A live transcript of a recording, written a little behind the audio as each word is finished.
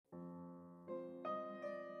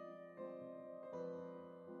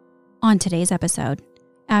On today's episode,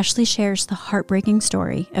 Ashley shares the heartbreaking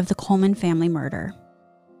story of the Coleman family murder.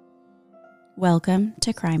 Welcome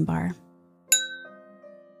to Crime Bar.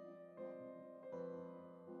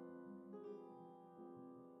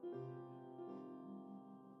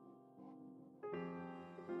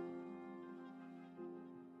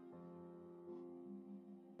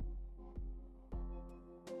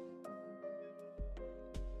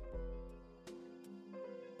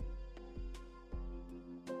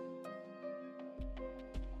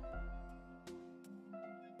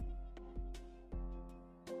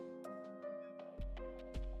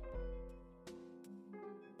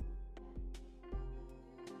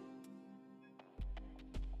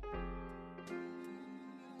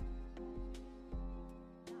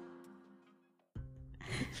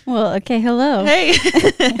 Well, okay, hello. Hey.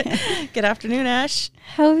 Good afternoon, Ash.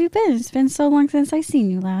 How have you been? It's been so long since I seen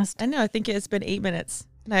you last. I know. I think it's been 8 minutes.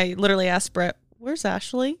 And I literally asked Brett, where's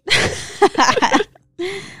Ashley? Hi,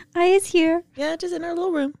 is here. Yeah, just in our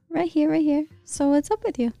little room. Right here, right here. So what's up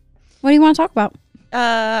with you? What do you want to talk about?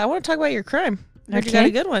 I want to talk about your crime. I heard you got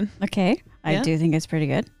a good one. Okay. I do think it's pretty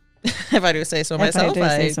good. If I do say so myself,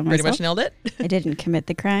 I pretty much nailed it. I didn't commit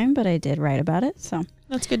the crime, but I did write about it. So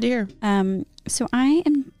that's good to hear. So I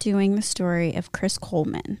am doing the story of Chris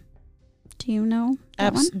Coleman. Do you know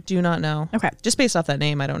that one? Do not know. Okay. Just based off that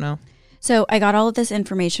name, I don't know. So I got all of this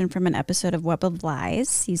information from an episode of Web of Lies,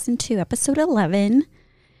 season 2, episode 11.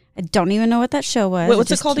 I don't even know what that show was. Wait,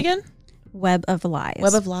 what's it called again? Web of Lies.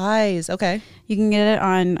 Web of Lies. Okay. You can get it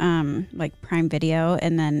on like Prime Video,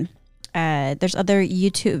 and then there's other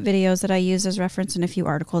YouTube videos that I use as reference and a few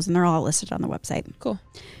articles, and they're all listed on the website. Cool.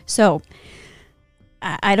 So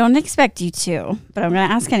I don't expect you to, but I'm going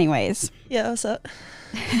to ask anyways. Yeah, what's up?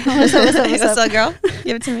 What's up, girl?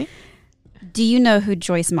 Give it to me. Do you know who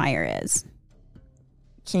Joyce Meyer is?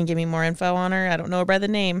 Can you give me more info on her? I don't know her by the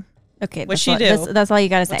name. Okay. What's she do? That's all you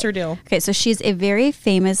got to say. What's her deal? Okay, so she's a very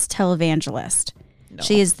famous televangelist. No.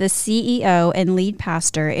 She is the CEO and lead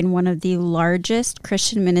pastor in one of the largest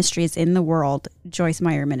Christian ministries in the world, Joyce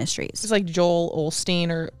Meyer Ministries. It's like Joel Osteen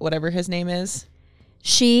or whatever his name is.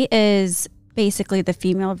 She is basically the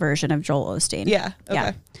female version of Joel Osteen. Yeah. Okay.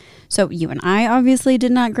 Yeah. So you and I obviously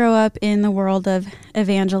did not grow up in the world of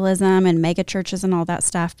evangelism and mega churches and all that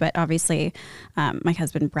stuff, but obviously my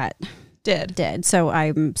husband Brett did. So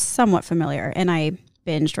I'm somewhat familiar, and I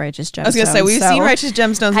binged Righteous Gemstones. I was going to say, we've seen Righteous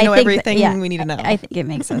Gemstones. We know everything we need to know. I think it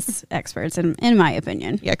makes us experts, in my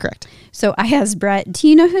opinion. Yeah, correct. So I asked Brett, do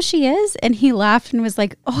you know who she is? And he laughed and was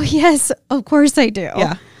like, oh, yes, of course I do.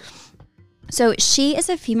 Yeah. So she is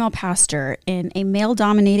a female pastor in a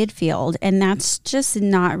male-dominated field, and that's just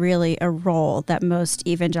not really a role that most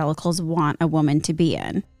evangelicals want a woman to be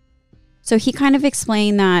in. So he kind of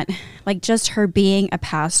explained that, like, just her being a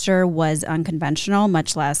pastor was unconventional,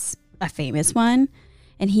 much less a famous one.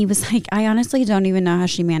 And he was like, I honestly don't even know how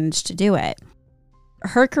she managed to do it.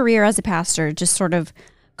 Her career as a pastor just sort of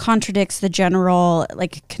contradicts the general,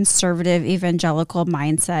 like, conservative evangelical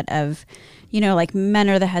mindset of, you know, like, men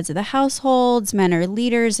are the heads of the households, men are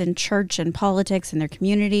leaders in church and politics in their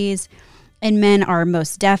communities, and men are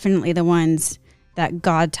most definitely the ones that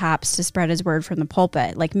God taps to spread his word from the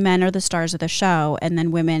pulpit. Like, men are the stars of the show, and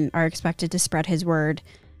then women are expected to spread his word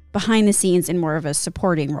behind the scenes in more of a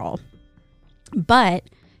supporting role. But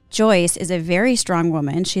Joyce is a very strong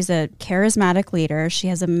woman. She's a charismatic leader. She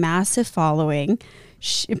has a massive following.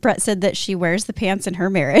 Brett said that she wears the pants in her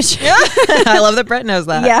marriage. Yeah. I love that Brett knows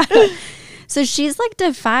that. Yeah. So she's like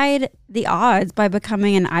defied the odds by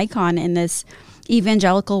becoming an icon in this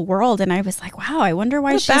evangelical world. And I was like, wow, I wonder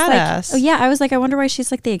why she's badass. like, oh yeah, I was like, I wonder why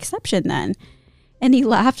she's like the exception then. And he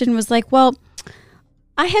laughed and was like, well,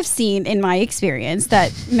 I have seen in my experience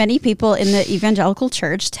that many people in the evangelical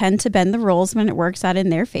church tend to bend the rules when it works out in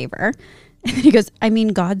their favor. And then he goes, I mean,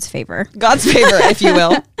 God's favor. God's favor, if you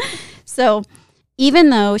will. So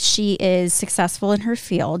even though she is successful in her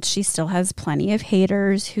field, she still has plenty of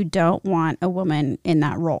haters who don't want a woman in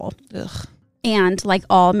that role. Ugh. And like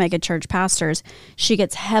all megachurch pastors, she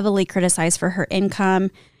gets heavily criticized for her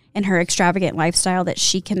income and her extravagant lifestyle that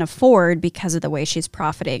she can afford because of the way she's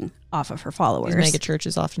profiting off of her followers. These mega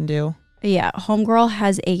churches often do. Yeah. Homegirl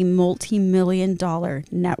has a multi-million-dollar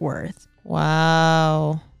net worth.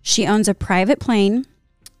 Wow. She owns a private plane.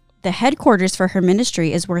 The headquarters for her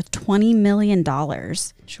ministry is worth $20 million.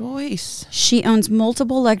 Joyce. She owns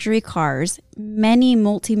multiple luxury cars, many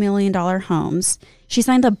multi-million-dollar homes. She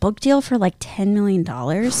signed a book deal for like $10 million.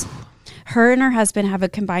 Her and her husband have a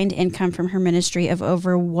combined income from her ministry of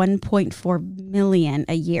over $1.4 million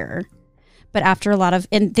a year. But after a lot of,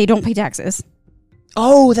 and they don't pay taxes.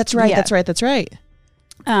 Oh, that's right. Yeah. That's right.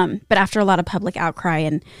 But after a lot of public outcry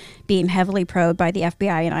and being heavily probed by the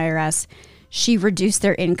FBI and IRS, she reduced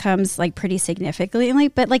their incomes like pretty significantly.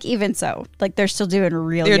 But like even so, like they're still doing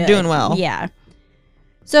really good. They're doing well. Yeah.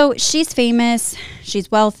 So she's famous.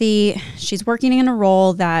 She's wealthy. She's working in a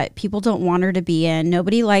role that people don't want her to be in.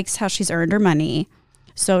 Nobody likes how she's earned her money.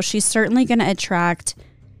 So she's certainly going to attract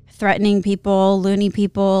threatening people, loony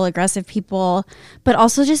people, aggressive people, but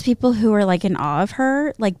also just people who are like in awe of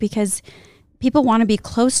her, like because people want to be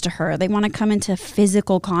close to her. They want to come into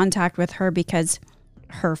physical contact with her because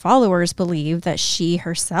her followers believe that she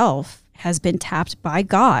herself has been tapped by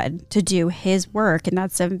God to do his work. And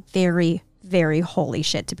that's a very, very holy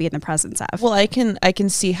shit to be in the presence of. Well, I can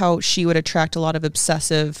see how she would attract a lot of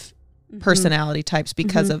obsessive personality types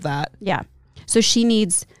because of that. Yeah. So she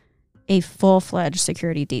needs a full-fledged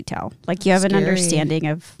security detail. Like you have an understanding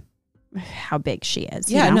of how big she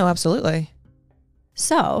is. Yeah, you know? no, absolutely.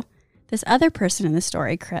 So this other person in the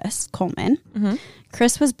story, Chris Coleman,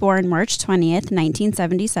 Chris was born March 20th,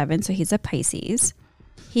 1977. So he's a Pisces.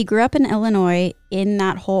 He grew up in Illinois in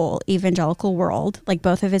that whole evangelical world. Like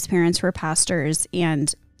both of his parents were pastors,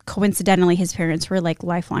 and coincidentally, his parents were like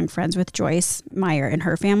lifelong friends with Joyce Meyer and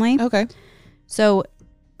her family. Okay. So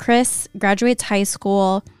Chris graduates high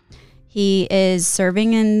school. He is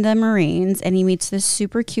serving in the Marines, and he meets this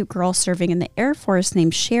super cute girl serving in the Air Force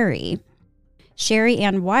named Sherry. Sherry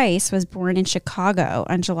Ann Weiss was born in Chicago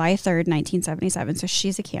on July 3rd, 1977. So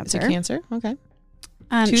she's a Cancer. It's a Cancer. Okay.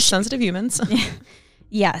 Two sensitive humans.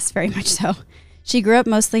 Yes, very much so. She grew up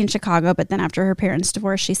mostly in Chicago, but then after her parents'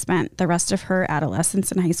 divorce, she spent the rest of her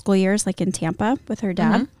adolescence and high school years like in Tampa with her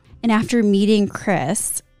dad. And after meeting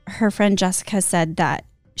Chris, her friend Jessica said that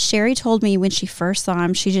Sherry told me when she first saw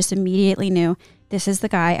him, she just immediately knew, this is the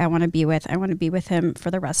guy I want to be with. I want to be with him for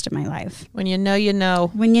the rest of my life. When you know, you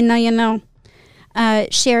know. When you know, you know.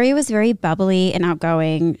 Sherry was very bubbly and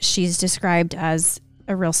outgoing. She's described as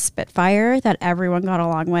a real spitfire that everyone got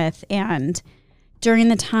along with. And during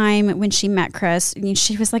the time when she met Chris,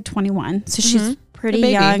 she was like 21. So she's pretty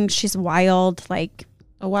young. She's wild, like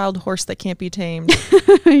a wild horse that can't be tamed.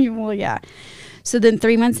 Well, yeah. So then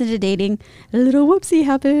 3 months into dating, a little whoopsie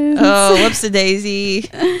happens. Oh, whoopsie-daisy.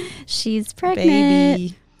 She's pregnant.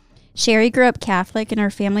 Baby. Sherry grew up Catholic, and her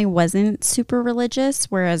family wasn't super religious,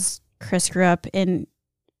 whereas Chris grew up in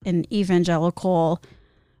an evangelical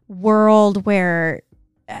world where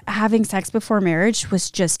having sex before marriage was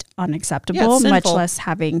just unacceptable, much less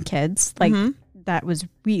having kids. Like, that was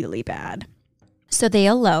really bad. So they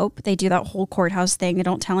elope. They do that whole courthouse thing. They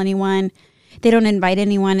don't tell anyone. They don't invite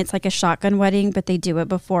anyone. It's like a shotgun wedding, but they do it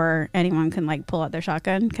before anyone can like pull out their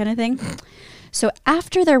shotgun kind of thing. So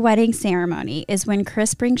after their wedding ceremony is when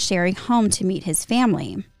Chris brings Sherry home to meet his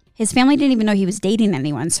family. His family didn't even know he was dating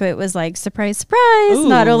anyone. So it was like, surprise, surprise. Ooh.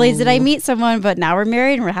 Not only did I meet someone, but now we're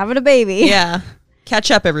married and we're having a baby. Yeah.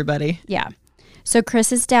 Catch up, everybody. Yeah. So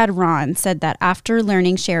Chris's dad, Ron, said that after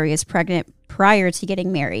learning Sherry is pregnant prior to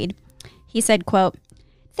getting married, he said, quote,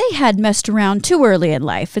 they had messed around too early in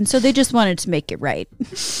life, and so they just wanted to make it right.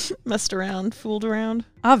 Messed around, fooled around.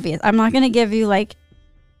 Obvious. I'm not going to give you like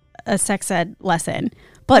a sex ed lesson,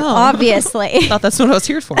 but obviously. I thought that's what I was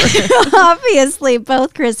here for. Obviously,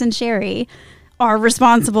 both Chris and Sherry are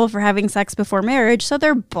responsible for having sex before marriage, so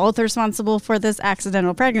they're both responsible for this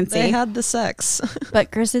accidental pregnancy. They had the sex. But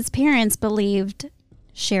Chris's parents believed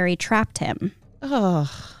Sherry trapped him.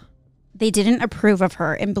 Oh. They didn't approve of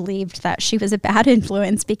her and believed that she was a bad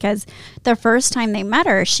influence because the first time they met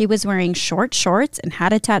her, she was wearing short shorts and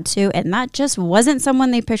had a tattoo, and that just wasn't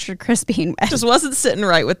someone they pictured Chris being with. Just wasn't sitting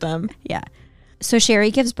right with them. Yeah. So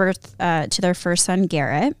Sherry gives birth to their first son,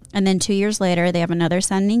 Garrett, and then 2 years later, they have another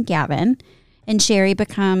son named Gavin, and Sherry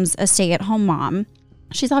becomes a stay-at-home mom.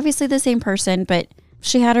 She's obviously the same person, but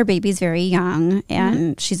she had her babies very young,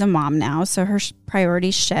 and she's a mom now, so her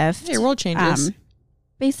priorities shift. Hey, world changes.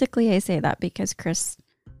 Basically, I say that because Chris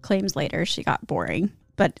claims later she got boring.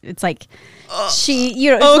 But it's like, she,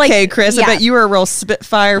 you know. Okay, like, Chris, yeah. I bet you were a real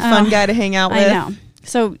spitfire, fun guy to hang out with. I know.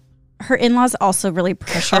 So her in-laws also really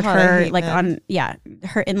pressured her. Like them.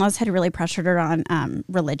 Her in-laws had really pressured her on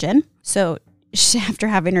religion. So after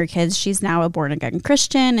having her kids, she's now a born-again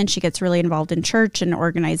Christian, and she gets really involved in church and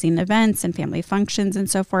organizing events and family functions and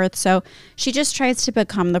so forth. So she just tries to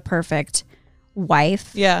become the perfect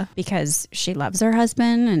wife, because she loves her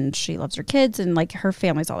husband and she loves her kids, and like her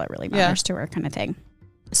family's all that really matters to her, kind of thing.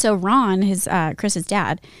 So Ron, his Chris's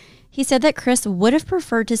dad, he said that Chris would have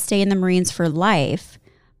preferred to stay in the Marines for life,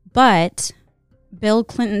 but Bill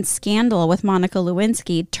Clinton's scandal with Monica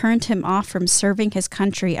Lewinsky turned him off from serving his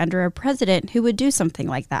country under a president who would do something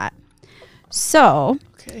like that. So,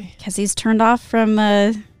 because he's turned off from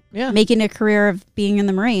making a career of being in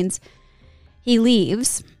the Marines. He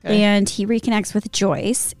leaves and he reconnects with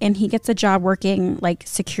Joyce, and he gets a job working like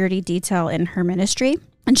security detail in her ministry.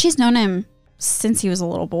 And she's known him since he was a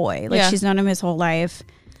little boy. Like she's known him his whole life.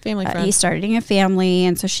 Family friend. He's starting a family,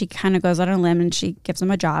 and so she kind of goes out on a limb and she gives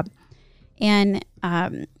him a job. And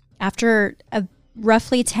after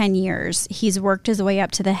roughly 10 years, he's worked his way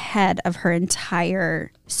up to the head of her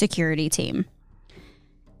entire security team.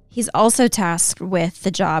 He's also tasked with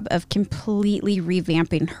the job of completely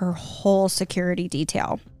revamping her whole security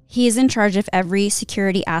detail. He is in charge of every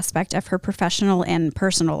security aspect of her professional and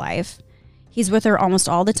personal life. He's with her almost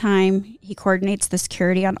all the time. He coordinates the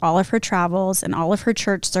security on all of her travels and all of her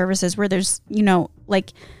church services where there's, you know,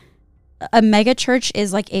 like a mega church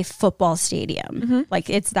is like a football stadium. Like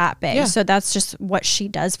it's that big. Yeah. So that's just what she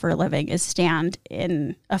does for a living, is stand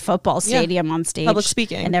in a football stadium on stage. Public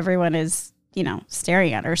speaking. And everyone is, you know,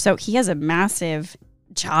 staring at her. So he has a massive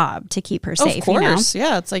job to keep her safe. Of course. You know?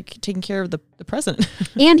 Yeah. It's like taking care of the president.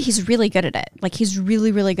 And he's really good at it. Like he's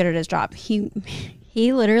really, really good at his job. He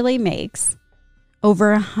literally makes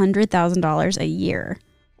over $100,000 a year.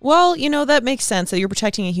 Well, you know, that makes sense. That you're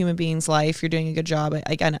protecting a human being's life. You're doing a good job.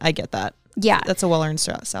 I get that. Yeah. That's a well-earned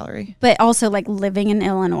salary. But also like living in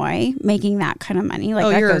Illinois, making that kind of money.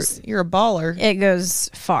 Like you're a baller. It goes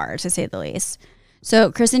far, to say the least.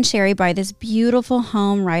 So Chris and Sherry buy this beautiful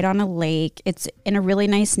home right on a lake. It's in a really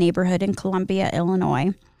nice neighborhood in Columbia,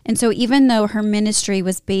 Illinois. And so even though her ministry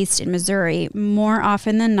was based in Missouri, more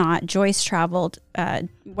often than not, Joyce traveled,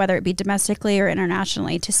 whether it be domestically or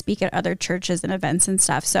internationally, to speak at other churches and events and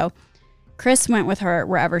stuff. So Chris went with her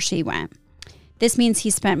wherever she went. This means he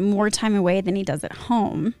spent more time away than he does at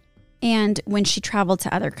home. And when she traveled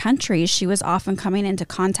to other countries, she was often coming into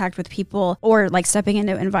contact with people or like stepping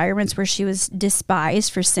into environments where she was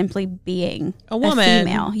despised for simply being a woman. A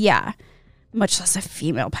female. Yeah. Much less a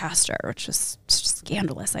female pastor, which was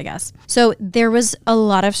scandalous, I guess. So there was a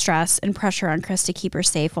lot of stress and pressure on Chris to keep her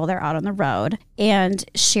safe while they're out on the road. And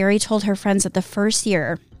Sherry told her friends that the first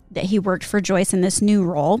year that he worked for Joyce in this new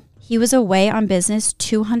role, he was away on business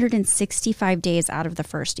 265 days out of the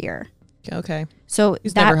first year. Okay. So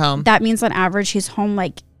he's never home. That means on average he's home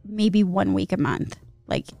like maybe 1 week a month.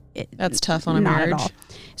 Like that's tough on a marriage. Not at all.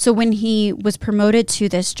 So when he was promoted to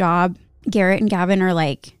this job, Garrett and Gavin are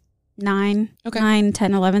like 9,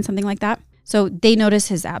 10, 11, something like that. So they notice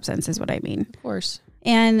his absence is what I mean. Of course.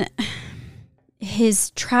 And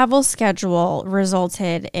his travel schedule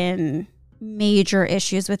resulted in major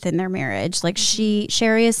issues within their marriage. Like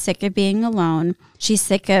Sherry is sick of being alone. She's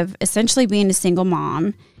sick of essentially being a single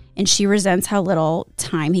mom. And she resents how little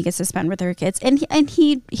time he gets to spend with her kids. And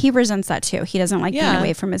he resents that too. He doesn't like being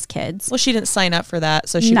away from his kids. Well, she didn't sign up for that,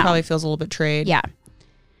 so she probably feels a little betrayed. Yeah.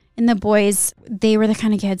 And the boys, they were the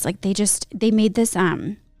kind of kids, like they made this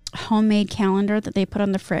homemade calendar that they put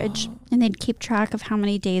on the fridge. And they'd keep track of how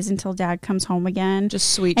many days until dad comes home again.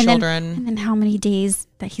 Just sweet children. And then how many days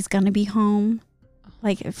that he's going to be home.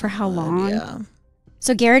 Like for how long. Yeah.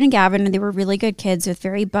 So Garrett and Gavin, they were really good kids with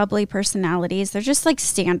very bubbly personalities. They're just like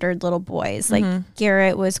standard little boys. Like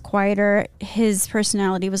Garrett was quieter. His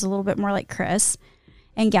personality was a little bit more like Chris.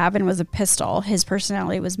 And Gavin was a pistol. His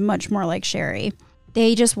personality was much more like Sherry.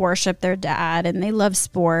 They just worshiped their dad and they loved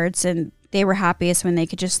sports. And they were happiest when they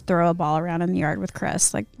could just throw a ball around in the yard with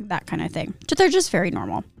Chris, like that kind of thing. So they're just very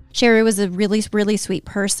normal. Sherry was a really, really sweet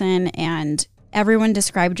person, and everyone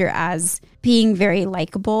described her as being very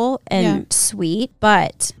likable and sweet.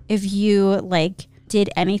 But if you like did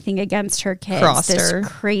anything against her kids, this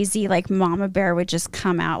crazy like mama bear would just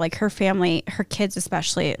come out. Like her family, her kids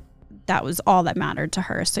especially, that was all that mattered to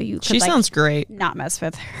her. So you could sounds great. Not mess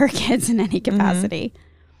with her kids in any capacity.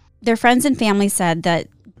 Their friends and family said that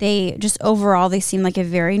they just overall, they seemed like a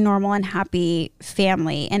very normal and happy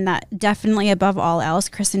family, and that definitely above all else,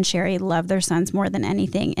 Chris and Sherry loved their sons more than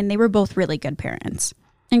anything. And they were both really good parents.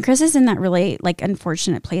 And Chris is in that really like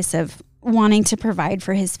unfortunate place of wanting to provide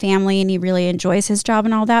for his family, and he really enjoys his job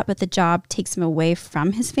and all that, but the job takes him away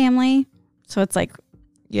from his family. So it's like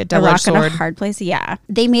a rock and a hard place. Yeah.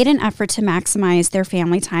 They made an effort to maximize their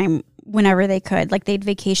family time whenever they could. Like they'd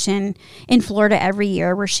vacation in Florida every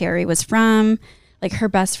year where Sherry was from. Like her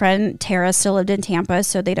best friend, Tara, still lived in Tampa,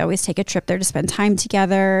 so they'd always take a trip there to spend time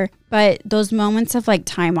together. But those moments of like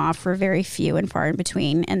time off were very few and far in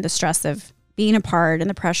between, and the stress of being apart and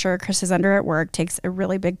the pressure Chris is under at work takes a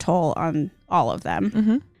really big toll on all of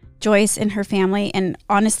them. Joyce and her family, and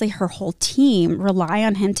honestly her whole team, rely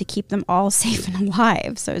on him to keep them all safe and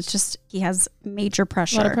alive. So it's just, he has major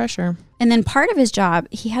pressure. A lot of pressure. And then part of his job,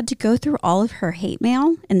 he had to go through all of her hate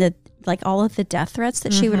mail and all of the death threats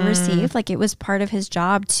that she would receive. Like it was part of his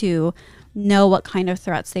job to know what kind of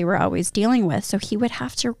threats they were always dealing with. So he would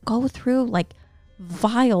have to go through like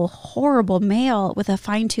vile, horrible mail with a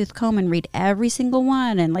fine-tooth comb and read every single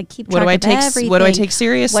one and like keep track of everything. What do I take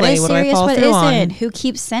seriously? What is what serious? do I follow What through isn't? on? Who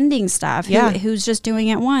keeps sending stuff? Yeah. Who's just doing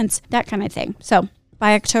it once? That kind of thing. So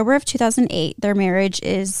by October of 2008, their marriage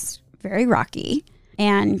is very rocky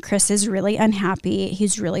and Chris is really unhappy.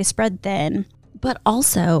 He's really spread thin. But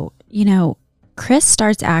also, you know, Chris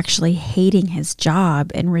starts actually hating his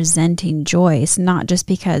job and resenting Joyce, not just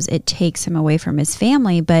because it takes him away from his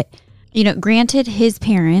family, but you know, granted, his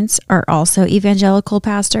parents are also evangelical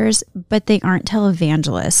pastors, but they aren't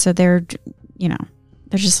televangelists. So they're, you know,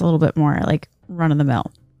 they're just a little bit more like run of the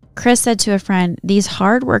mill. Chris said to a friend, these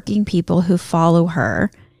hardworking people who follow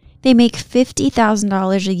her, they make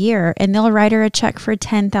 $50,000 a year and they'll write her a check for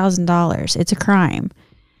 $10,000. It's a crime.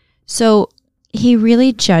 So he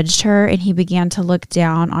really judged her and he began to look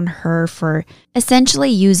down on her for essentially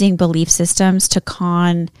using belief systems to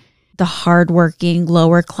con the hardworking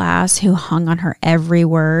lower class who hung on her every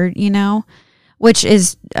word, you know, which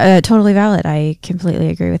is totally valid. I completely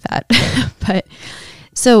agree with that. But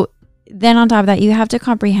so then on top of that, you have to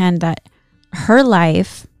comprehend that her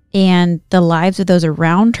life and the lives of those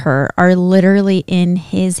around her are literally in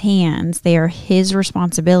his hands. They are his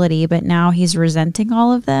responsibility, but now he's resenting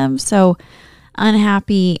all of them. So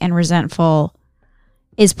unhappy and resentful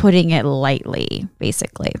is putting it lightly,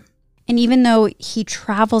 basically. And even though he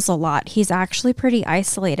travels a lot, he's actually pretty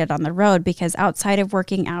isolated on the road because outside of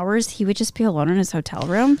working hours, he would just be alone in his hotel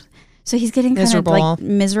room. So he's getting kind of like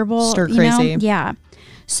miserable. Stir crazy. You know? Yeah.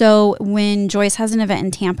 So when Joyce has an event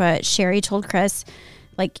in Tampa, Sherry told Chris,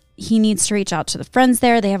 like, he needs to reach out to the friends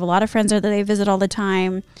there. They have a lot of friends there that they visit all the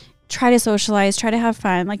time. Try to socialize, try to have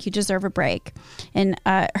fun. Like, you deserve a break. And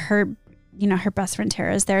her best friend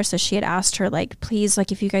Tara is there. So she had asked her, like, please,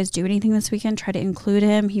 like, if you guys do anything this weekend, try to include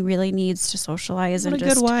him. He really needs to socialize. What a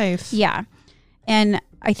good wife. Yeah. And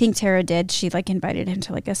I think Tara did. She like invited him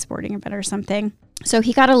to like a sporting event or something. So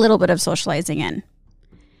he got a little bit of socializing in.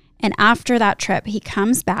 And after that trip, he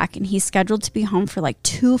comes back and he's scheduled to be home for like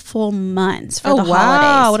 2 full months for the holidays.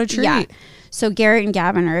 Wow, what a treat. Yeah. So Garrett and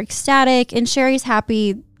Gavin are ecstatic and Sherry's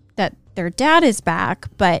happy that their dad is back,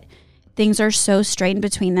 but things are so strained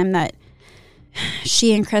between them that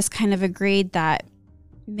she and Chris kind of agreed that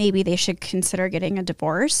maybe they should consider getting a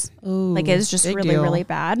divorce. Ooh, like, it's just really, deal. really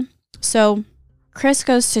bad. So Chris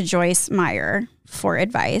goes to Joyce Meyer for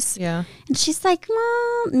advice. Yeah. And she's like,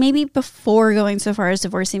 well, maybe before going so far as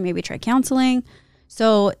divorcing, maybe try counseling.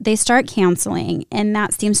 So they start counseling and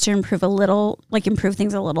that seems to improve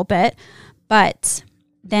things a little bit. But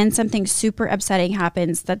then something super upsetting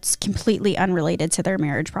happens that's completely unrelated to their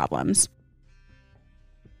marriage problems.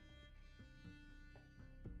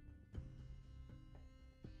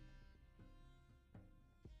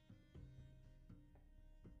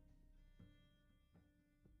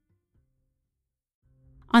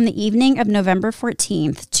 On the evening of November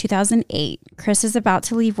 14th, 2008, Chris is about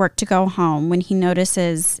to leave work to go home when he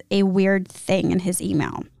notices a weird thing in his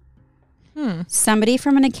email. Somebody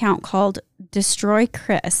from an account called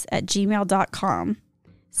destroychris@gmail.com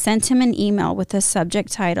sent him an email with the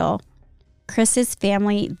subject title, Chris's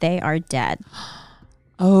family, they are dead.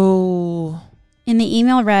 Oh. In the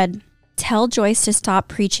email read, tell Joyce to stop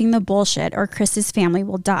preaching the bullshit or Chris's family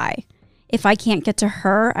will die. If I can't get to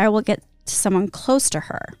her, I will get to someone close to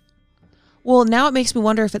her. Well, now it makes me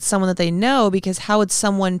wonder if it's someone that they know, because how would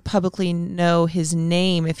someone publicly know his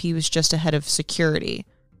name if he was just a head of security?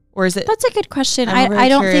 Or is it? That's a good question. I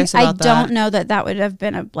don't know that would have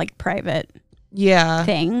been a like private yeah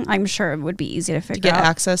thing. I'm sure it would be easy to figure get out.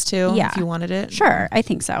 access to Yeah. if you wanted it. Sure, I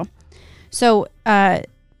think so. So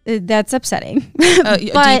that's upsetting.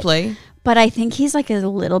 Deeply. But I think he's like a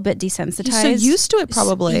little bit desensitized. He's so used to it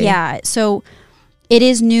probably. Yeah. So it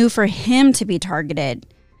is new for him to be targeted,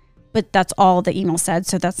 but that's all the email said.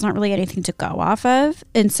 So that's not really anything to go off of.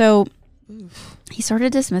 And so he sort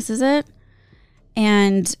of dismisses it.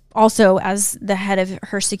 And also, as the head of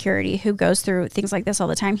her security who goes through things like this all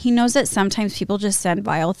the time, he knows that sometimes people just send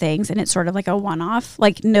vile things and it's sort of like a one-off.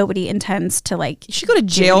 Like, nobody intends to like. You should go to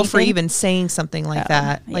jail for even saying something like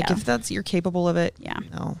that. Like, yeah. if you're capable of it. Yeah.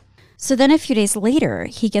 No. So then a few days later,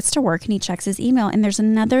 he gets to work and he checks his email and there's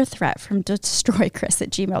another threat from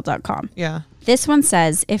destroychris@gmail.com. Yeah. This one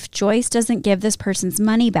says, if Joyce doesn't give this person's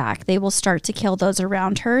money back, they will start to kill those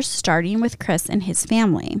around her, starting with Chris and his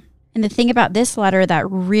family. And the thing about this letter that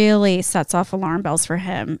really sets off alarm bells for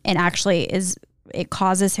him, and actually it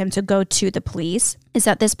causes him to go to the police, is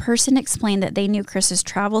that this person explained that they knew Chris's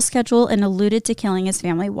travel schedule and alluded to killing his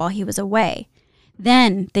family while he was away.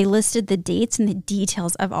 Then they listed the dates and the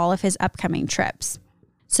details of all of his upcoming trips.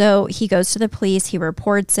 So he goes to the police, he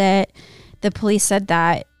reports it. The police said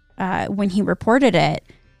that when he reported it,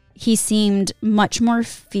 he seemed much more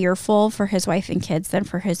fearful for his wife and kids than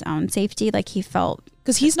for his own safety. Like he felt...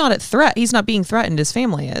 Because he's not at threat. He's not being threatened. His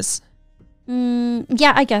family is.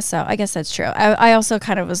 Yeah, I guess so. I guess that's true. I also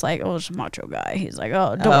kind of was like, oh, it's a macho guy. He's like,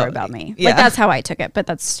 oh, don't worry about me. Yeah. Like that's how I took it, but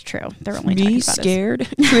that's true. They're only talking about scared,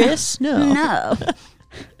 Chris? No. No.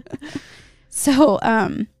 So,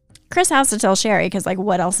 Chris has to tell Sherry because, like,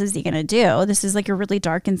 what else is he going to do? This is like a really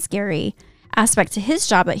dark and scary aspect to his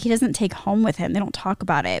job that he doesn't take home with him. They don't talk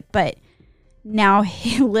about it, but now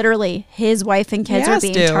literally his wife and kids are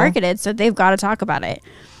being targeted, so they've got to talk about it.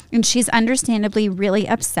 And she's understandably really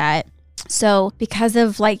upset. So because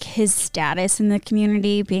of like his status in the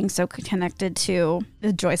community being so connected to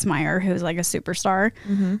Joyce Meyer, who's like a superstar,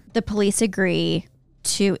 the police agree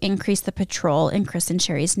to increase the patrol in Chris and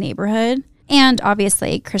Sherry's neighborhood. And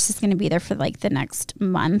obviously Chris is going to be there for like the next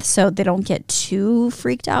month, so they don't get too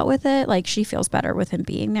freaked out with it. Like she feels better with him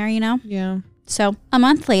being there, you know? Yeah. So a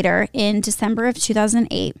month later, in December of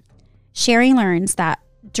 2008, Sherry learns that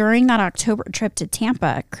during that October trip to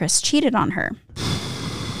Tampa, Chris cheated on her.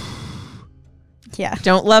 Yeah.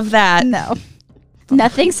 Don't love that. No.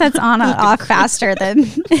 Nothing sets Anna off faster than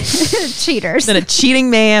cheaters. Than a cheating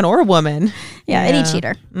man or a woman. Yeah, any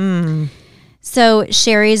cheater. So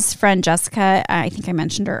Sherry's friend Jessica, I think I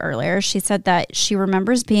mentioned her earlier, she said that she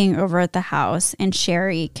remembers being over at the house and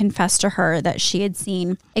Sherry confessed to her that she had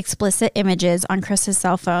seen explicit images on Chris's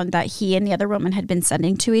cell phone that he and the other woman had been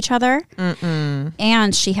sending to each other.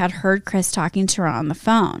 And she had heard Chris talking to her on the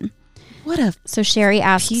phone. So Sherry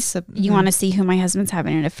asks, you want to see who my husband's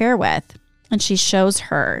having an affair with? And she shows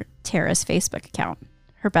her Tara's Facebook account,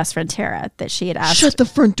 her best friend Tara, that she had asked. Shut the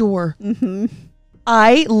front door.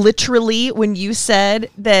 I literally, when you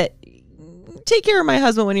said that, take care of my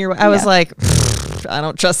husband when you're, I was like, I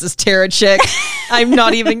don't trust this Tara chick. I'm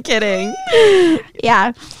not even kidding.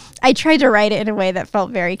 Yeah. I tried to write it in a way that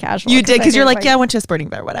felt very casual. You did, because you're like, yeah, I went to a sporting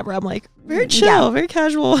event or whatever. I'm like, very chill, very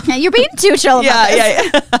casual. Yeah, you're being too chill about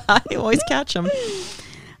this. Yeah. I always catch them.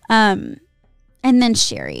 And then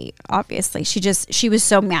Sherry, obviously, she was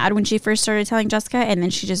so mad when she first started telling Jessica, and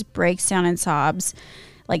then she just breaks down and sobs.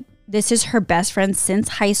 Like, this is her best friend since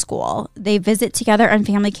high school. They visit together on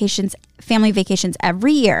family vacations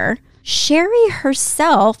every year. Sherry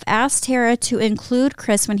herself asked Tara to include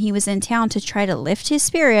Chris when he was in town to try to lift his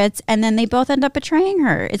spirits, and then they both end up betraying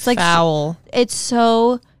her. It's like foul. It's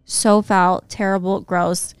so foul, terrible,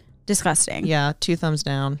 gross, disgusting. Yeah, 2 thumbs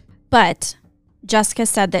down. But Jessica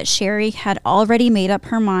said that Sherry had already made up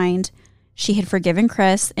her mind. She had forgiven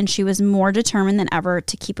Chris, and she was more determined than ever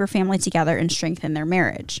to keep her family together and strengthen their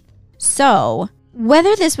marriage. So,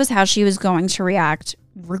 whether this was how she was going to react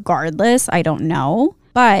regardless, I don't know.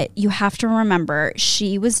 But you have to remember,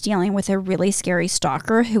 she was dealing with a really scary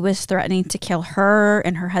stalker who was threatening to kill her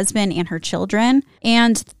and her husband and her children.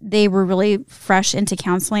 And they were really fresh into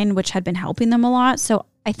counseling, which had been helping them a lot. So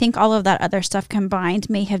I think all of that other stuff combined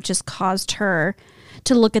may have just caused her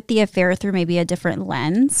to look at the affair through maybe a different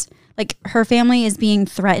lens. Like, her family is being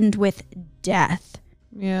threatened with death.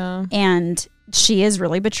 Yeah. And she is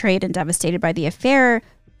really betrayed and devastated by the affair.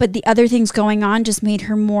 But the other things going on just made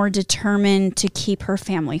her more determined to keep her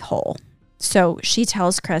family whole. So she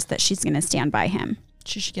tells Chris that she's going to stand by him.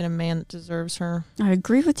 She should get a man that deserves her. I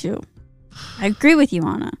agree with you. I agree with you,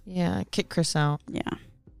 Anna. Yeah, kick Chris out. Yeah.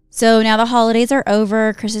 So now the holidays are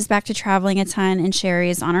over. Chris is back to traveling a ton, and Sherry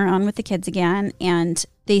is on her own with the kids again. And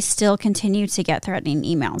they still continue to get threatening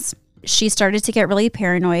emails. She started to get really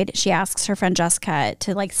paranoid. She asks her friend Jessica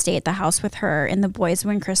to like stay at the house with her and the boys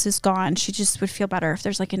when Chris is gone. She just would feel better if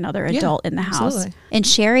there's like another adult in the house. And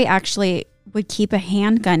Sherry actually would keep a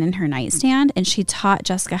handgun in her nightstand, and she taught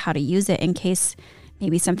Jessica how to use it in case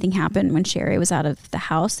maybe something happened when Sherry was out of the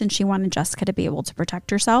house, and she wanted Jessica to be able to protect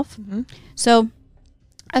herself. So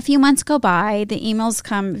a few months go by. The emails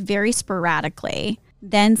come very sporadically.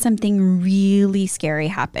 Then something really scary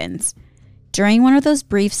happens. During one of those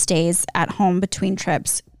brief stays at home between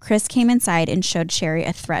trips, Chris came inside and showed Sherry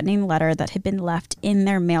a threatening letter that had been left in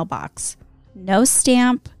their mailbox. No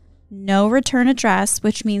stamp, no return address,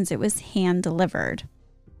 which means it was hand delivered.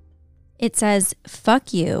 It says,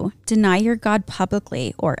 "Fuck you, deny your God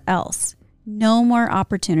publicly or else. No more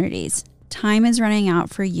opportunities. Time is running out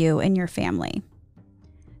for you and your family."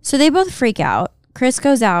 So they both freak out. Chris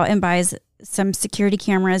goes out and buys some security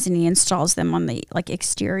cameras, and he installs them on the like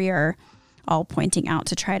exterior, all pointing out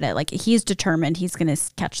to try to like, he's determined he's going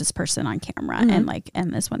to catch this person on camera and like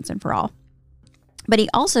end this once and for all. But he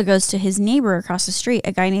also goes to his neighbor across the street,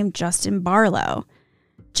 a guy named Justin Barlow.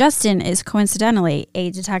 Justin is coincidentally a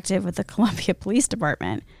detective with the Columbia Police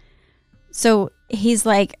Department. So he's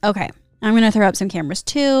like, okay, I'm going to throw up some cameras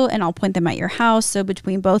too, and I'll point them at your house. So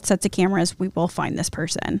between both sets of cameras, we will find this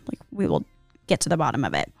person. Like, we will get to the bottom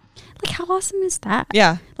of it. Like, how awesome is that?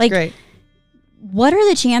 Yeah. Like, great. What are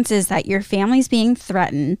the chances that your family's being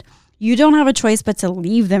threatened? You don't have a choice but to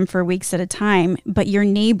leave them for weeks at a time, but your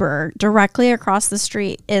neighbor directly across the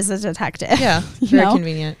street is a detective. Yeah. Very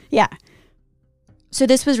convenient. Yeah. So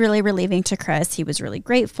this was really relieving to Chris. He was really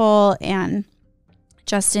grateful. And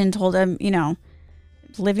Justin told him, you know,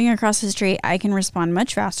 living across the street, I can respond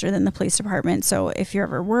much faster than the police department. So if you're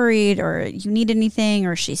ever worried or you need anything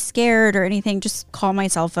or she's scared or anything, just call my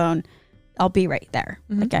cell phone. I'll be right there.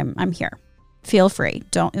 Like, I'm here. Feel free.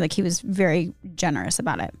 Don't, like, he was very generous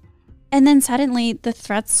about it. And then suddenly the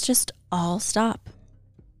threats just all stop.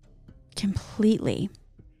 Completely.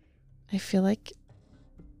 I feel like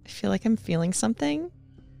I'm feeling something,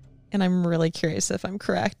 and I'm really curious if I'm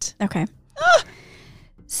correct. Okay.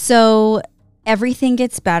 So everything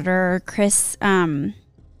gets better. Chris, the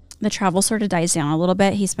travel sort of dies down a little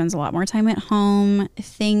bit. He spends a lot more time at home.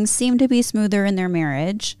 Things seem to be smoother in their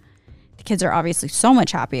marriage. The kids are obviously so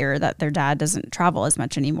much happier that their dad doesn't travel as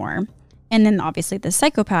much anymore. And then obviously the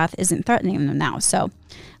psychopath isn't threatening them now. So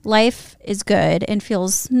life is good and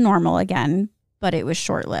feels normal again, but it was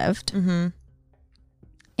short-lived. Mm-hmm.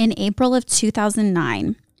 In April of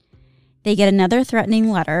 2009, they get another threatening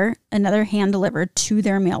letter, another hand-delivered to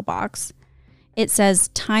their mailbox. It says,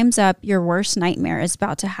 "Time's up. Your worst nightmare is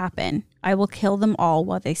about to happen. I will kill them all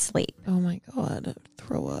while they sleep." Oh my God.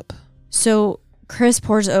 Throw up. So Chris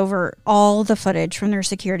pours over all the footage from their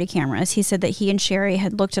security cameras. He said that he and Sherry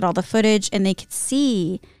had looked at all the footage and they could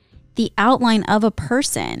see the outline of a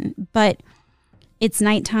person, but it's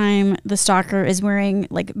nighttime. The stalker is wearing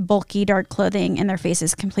like bulky dark clothing and their face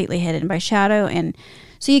is completely hidden by shadow. And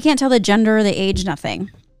so you can't tell the gender, the age,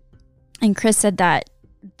 nothing. And Chris said that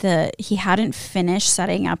he hadn't finished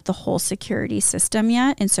setting up the whole security system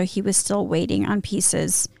yet. And so he was still waiting on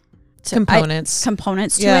pieces components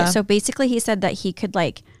to it. So basically he said that he could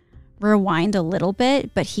like rewind a little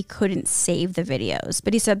bit, but he couldn't save the videos.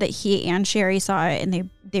 But he said that he and Sherry saw it and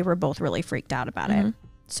they were both really freaked out about it.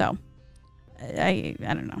 So I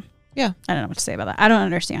don't know. Yeah. I don't know what to say about that. I don't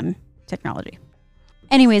understand technology.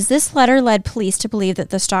 Anyways, this letter led police to believe that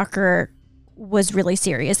the stalker was really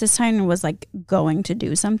serious this time and was like going to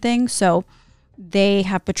do something. So they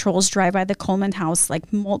have patrols drive by the Coleman house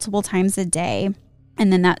like multiple times a day.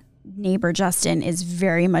 And then that neighbor Justin is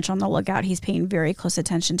very much on the lookout. He's paying very close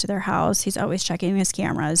attention to their house. He's always checking his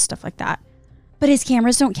cameras, stuff like that. But his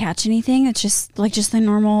cameras don't catch anything. It's just the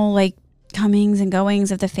normal like comings and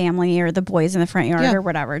goings of the family or the boys in the front yard or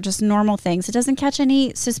whatever. Just normal things. It doesn't catch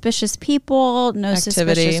any suspicious people, no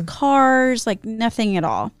suspicious cars, like nothing at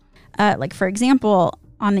all. Like for example,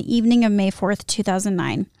 on the evening of May 4th,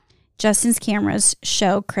 2009, Justin's cameras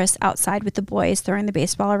show Chris outside with the boys throwing the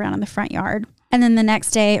baseball around in the front yard. And then the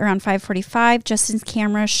next day around 5:45, Justin's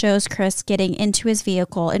camera shows Chris getting into his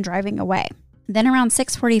vehicle and driving away. Then around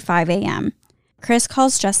 6:45 a.m., Chris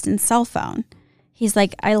calls Justin's cell phone. He's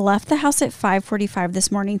like, "I left the house at 5:45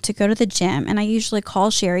 this morning to go to the gym, and I usually call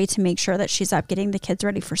Sherry to make sure that she's up getting the kids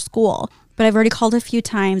ready for school. But I've already called a few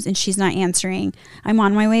times and she's not answering. I'm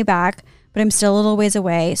on my way back, but I'm still a little ways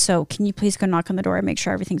away. So can you please go knock on the door and make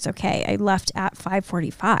sure everything's okay? I left at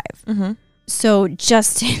 5:45. So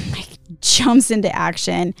Justin jumps into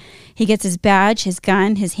action. He gets his badge, his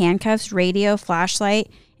gun, his handcuffs, radio, flashlight,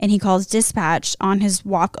 and he calls dispatch on his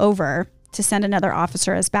walk over to send another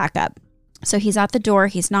officer as backup. So he's at the door,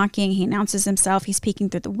 he's knocking, he announces himself, he's peeking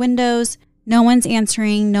through the windows. No one's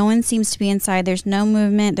answering, no one seems to be inside, there's no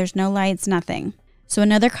movement, there's no lights, nothing. So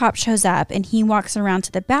another cop shows up and he walks around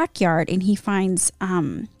to the backyard and he finds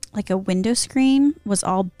like a window screen was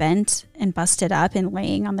all bent and busted up and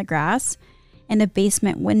laying on the grass. And the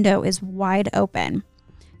basement window is wide open.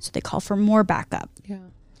 So they call for more backup.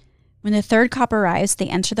 When the third cop arrives, they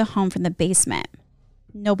enter the home from the basement.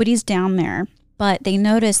 Nobody's down there, but they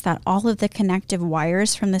notice that all of the connective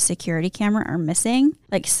wires from the security camera are missing.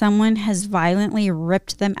 Like someone has violently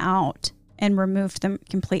ripped them out and removed them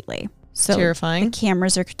completely. So terrifying. The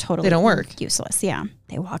cameras are totally they don't work. Useless. Yeah.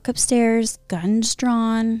 They walk upstairs, guns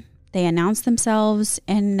drawn. They announce themselves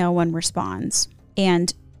and no one responds.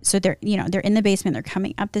 And so they're in the basement, they're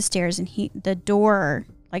coming up the stairs and the door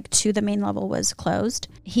like to the main level was closed.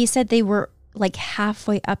 He said they were like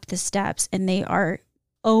halfway up the steps and they are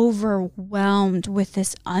overwhelmed with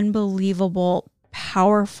this unbelievable,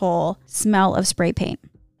 powerful smell of spray paint.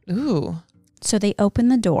 Ooh. So they open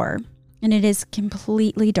the door and it is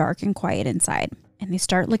completely dark and quiet inside. And they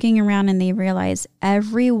start looking around and they realize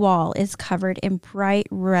every wall is covered in bright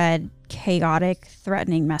red, chaotic,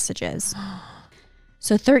 threatening messages.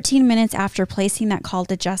 So 13 minutes after placing that call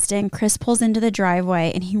to Justin, Chris pulls into the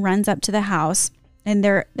driveway and he runs up to the house. And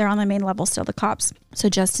they're on the main level still, the cops. So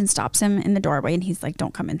Justin stops him in the doorway and he's like,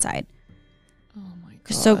 don't come inside. Oh my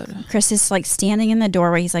God. So Chris is like standing in the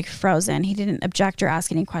doorway. He's like frozen. He didn't object or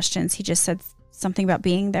ask any questions. He just said something about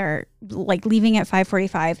being there, like leaving at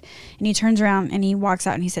 5:45. And he turns around and he walks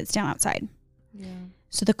out and he sits down outside. Yeah.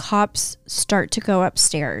 So the cops start to go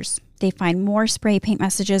upstairs. They find more spray paint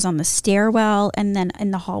messages on the stairwell and then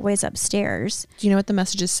in the hallways upstairs. Do you know what the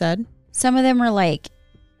messages said? Some of them were like,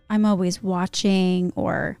 I'm always watching,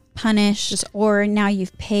 or punished, or now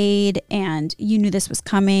you've paid and you knew this was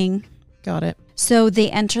coming. Got it. So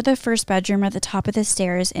they enter the first bedroom at the top of the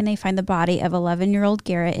stairs and they find the body of 11-year-old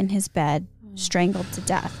Garrett in his bed, strangled to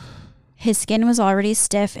death. His skin was already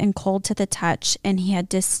stiff and cold to the touch, and he had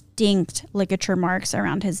distinct ligature marks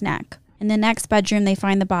around his neck. In the next bedroom, they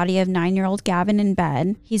find the body of 9-year-old Gavin in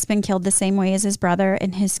bed. He's been killed the same way as his brother,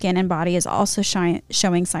 and his skin and body is also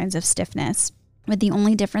showing signs of stiffness. But the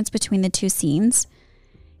only difference between the two scenes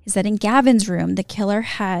is that in Gavin's room, the killer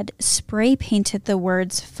had spray painted the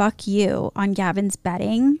words "fuck you" on Gavin's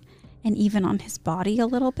bedding and even on his body a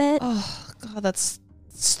little bit. Oh, God, that's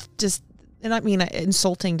just, and I mean,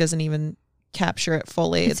 insulting doesn't even capture it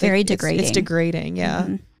fully. It's very degrading. It's degrading, yeah.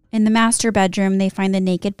 Mm-hmm. In the master bedroom, they find the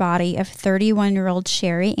naked body of 31-year-old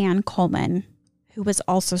Sherry Ann Coleman, who was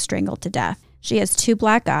also strangled to death. She has 2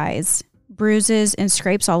 black eyes, bruises and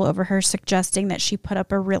scrapes all over her, suggesting that she put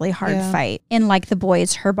up a really hard fight. And like the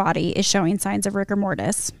boys, her body is showing signs of rigor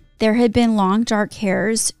mortis. There had been long dark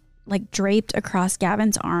hairs like draped across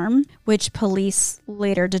Gavin's arm, which police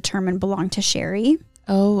later determined belonged to Sherry.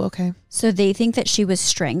 Oh, okay. So they think that she was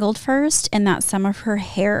strangled first and that some of her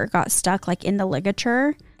hair got stuck like in the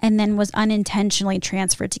ligature and then was unintentionally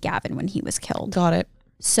transferred to Gavin when he was killed. Got it.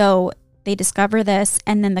 So they discover this,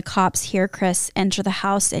 and then the cops hear Chris enter the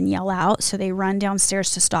house and yell out. So they run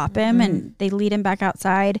downstairs to stop him, and they lead him back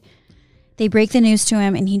outside. They break the news to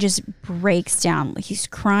him, and he just breaks down. He's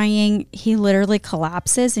crying. He literally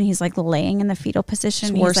collapses, and he's like laying in the fetal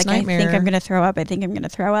position. He's like, nightmare. I think I'm going to throw up. I think I'm going to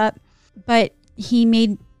throw up. But he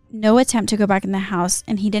made no attempt to go back in the house,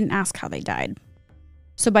 and he didn't ask how they died.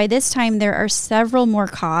 So by this time, there are several more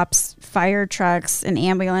cops, fire trucks, an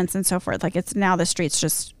ambulance, and so forth. Like, it's now the streets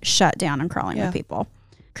just shut down and crawling with people.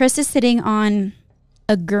 Chris is sitting on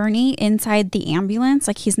a gurney inside the ambulance.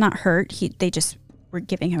 Like, he's not hurt. They just were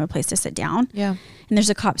giving him a place to sit down. Yeah. And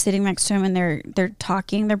there's a cop sitting next to him, and they're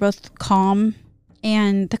talking. They're both calm.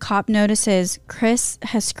 And the cop notices Chris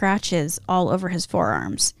has scratches all over his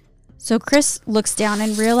forearms. So Chris looks down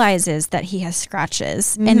and realizes that he has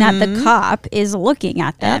scratches and that the cop is looking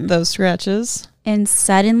at them. At those scratches. And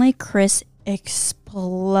suddenly Chris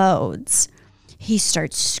explodes. He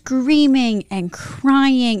starts screaming and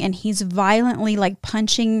crying, and he's violently like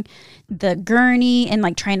punching the gurney and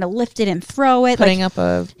like trying to lift it and throw it.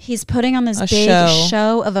 He's putting on this big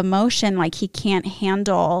show of emotion, like he can't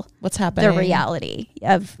handle what's happening, the reality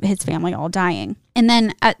of his family all dying. And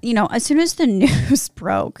then, as soon as the news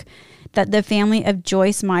broke that the family of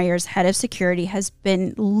Joyce Myers, head of security, has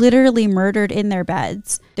been literally murdered in their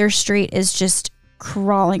beds, their street is just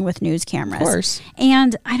crawling with news cameras. Of course.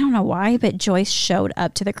 And I don't know why, but Joyce showed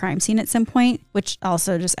up to the crime scene at some point, which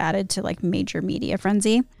also just added to like major media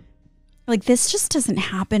frenzy. Like, this just doesn't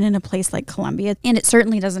happen in a place like Columbia. And it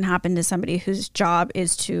certainly doesn't happen to somebody whose job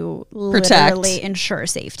is to literally ensure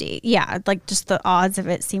safety. Yeah, like just the odds of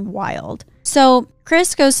it seem wild. So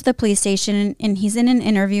Chris goes to the police station and he's in an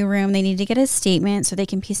interview room. They need to get his statement so they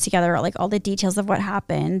can piece together like all the details of what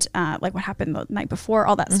happened, like what happened the night before,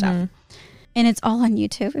 all that stuff. And it's all on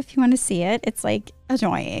YouTube if you want to see it. It's like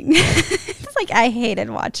annoying. It's like I hated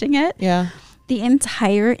watching it. Yeah. The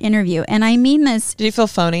entire interview. And I mean this. Did you feel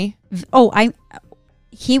phony?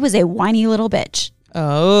 He was a whiny little bitch.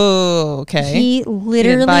 Oh, okay. He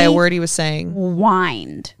literally didn't buy a word he was saying.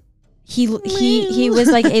 Whined. He was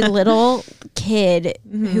like a little kid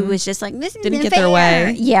who was just like, this didn't get their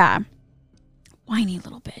way. Yeah. Whiny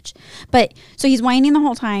little bitch. But so he's whining the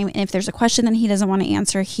whole time, and if there's a question that he doesn't want to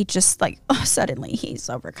answer, he just like suddenly he's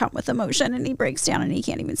overcome with emotion and he breaks down and he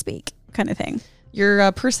can't even speak, kind of thing.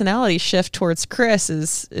 Your personality shift towards Chris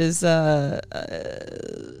is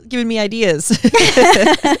giving me ideas.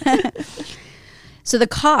 So the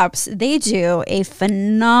cops, they do a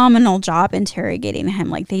phenomenal job interrogating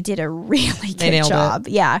him. Like, they did a really good job.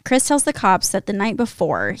 Yeah. Chris tells the cops that the night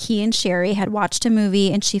before, he and Sherry had watched a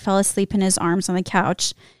movie and she fell asleep in his arms on the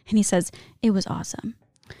couch. And he says, it was awesome.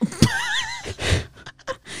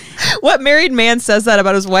 What married man says that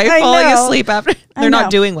about his wife falling asleep after they're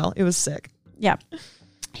not doing well? It was sick. Yeah.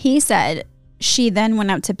 He said she then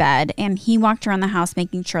went out to bed and he walked around the house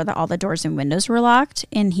making sure that all the doors and windows were locked.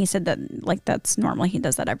 And he said that like that's normal. He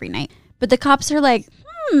does that every night. But the cops are like,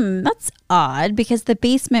 that's odd because the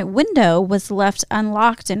basement window was left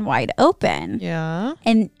unlocked and wide open. Yeah.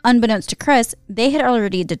 And unbeknownst to Chris, they had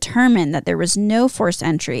already determined that there was no forced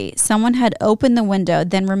entry. Someone had opened the window,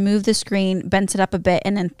 then removed the screen, bent it up a bit,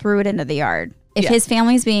 and then threw it into the yard. If his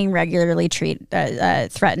family's being regularly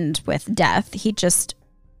threatened with death, he just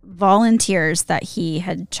volunteers that he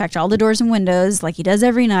had checked all the doors and windows like he does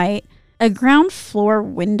every night. A ground floor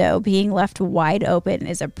window being left wide open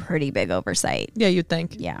is a pretty big oversight. Yeah, you'd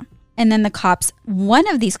think. Yeah. And then the cops, one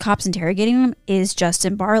of these cops interrogating him is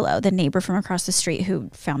Justin Barlow, the neighbor from across the street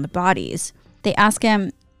who found the bodies. They ask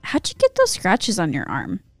him, how'd you get those scratches on your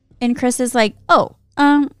arm? And Chris is like, I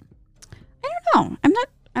don't know.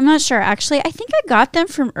 I'm not sure. Actually, I think I got them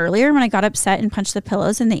from earlier when I got upset and punched the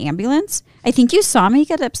pillows in the ambulance. I think you saw me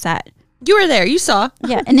get upset. You were there. You saw.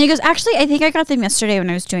 Yeah. And then he goes, actually, I think I got them yesterday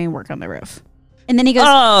when I was doing work on the roof. And then he goes,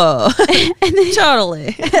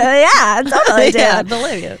 totally. Yeah, totally. Yeah,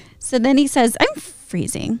 believe you. So then he says, I'm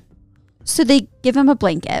freezing. So they give him a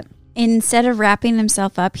blanket. Instead of wrapping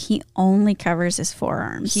himself up, he only covers his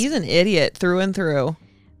forearms. He's an idiot through and through.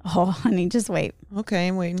 Oh, honey, just wait. Okay,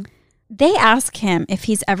 I'm waiting. They ask him if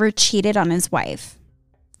he's ever cheated on his wife.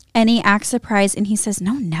 And he acts surprised and he says,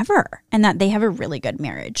 no, never. And that they have a really good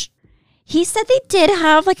marriage. He said they did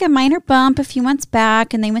have like a minor bump a few months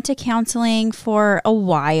back and they went to counseling for a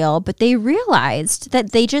while, but they realized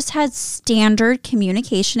that they just had standard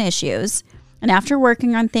communication issues. And after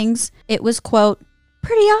working on things, it was, quote,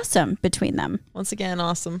 pretty awesome between them. Once again,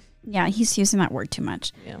 awesome. Yeah, he's using that word too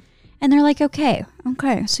much. Yeah. And they're like, okay,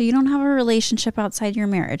 so you don't have a relationship outside your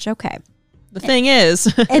marriage. Okay. The thing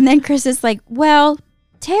is. And then Chris is like, well,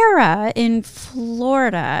 Tara in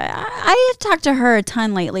Florida, I have talked to her a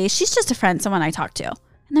ton lately. She's just a friend, someone I talk to.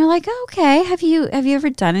 And they're like, okay, have you ever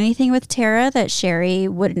done anything with Tara that Sherry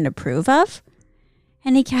wouldn't approve of?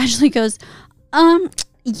 And he casually goes,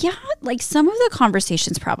 yeah, like some of the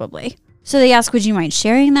conversations probably. So they ask, would you mind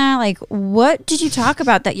sharing that? Like, what did you talk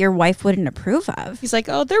about that your wife wouldn't approve of? He's like,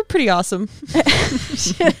 oh, they're pretty awesome.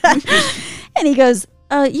 And he goes,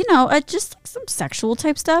 just like some sexual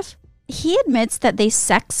type stuff. He admits that they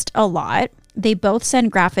sexted a lot. They both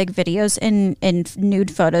send graphic videos and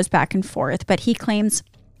nude photos back and forth, but he claims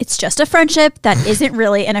it's just a friendship that isn't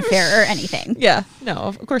really an affair or anything. Yeah, no,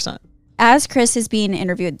 of course not. As Chris is being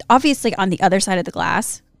interviewed, obviously on the other side of the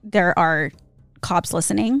glass, there are cops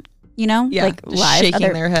listening, like live.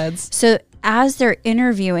 Shaking their heads. So as they're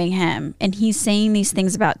interviewing him and he's saying these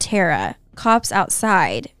things about Tara, cops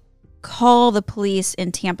outside call the police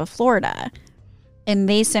in Tampa, Florida, and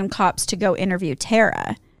they send cops to go interview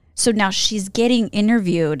Tara. So now she's getting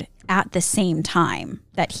interviewed at the same time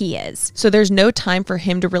that he is. So there's no time for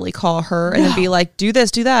him to really call her and then be like, do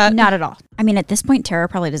this, do that. Not at all. I mean, at this point, Tara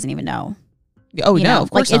probably doesn't even know. Oh, no,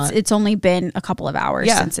 of course not. It's only been a couple of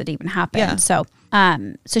hours since it even happened. Yeah.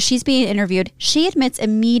 So she's being interviewed. She admits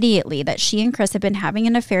immediately that she and Chris have been having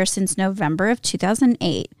an affair since November of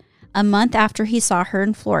 2008, a month after he saw her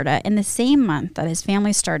in Florida, and the same month that his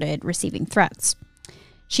family started receiving threats.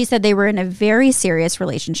 She said they were in a very serious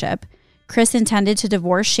relationship. Chris intended to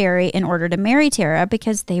divorce Sherry in order to marry Tara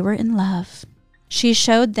because they were in love. She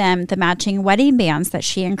showed them the matching wedding bands that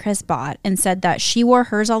she and Chris bought and said that she wore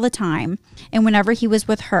hers all the time. And whenever he was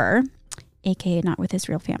with her, aka not with his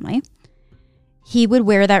real family, he would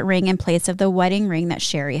wear that ring in place of the wedding ring that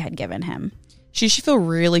Sherry had given him. She should feel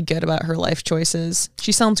really good about her life choices.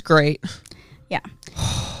 She sounds great. Yeah.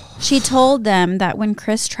 She told them that when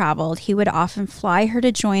Chris traveled, he would often fly her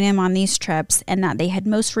to join him on these trips and that they had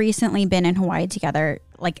most recently been in Hawaii together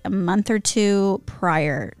like a month or two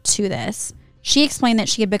prior to this. She explained that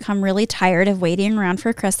she had become really tired of waiting around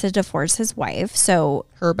for Chris to divorce his wife. So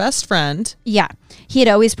her best friend. Yeah. He had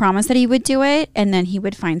always promised that he would do it and then he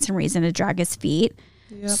would find some reason to drag his feet.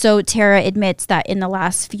 Yep. So Tara admits that in the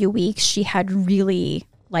last few weeks, she had really...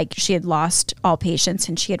 she had lost all patience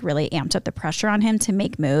and she had really amped up the pressure on him to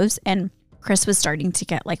make moves. And Chris was starting to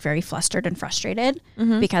get very flustered and frustrated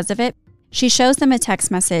because of it. She shows them a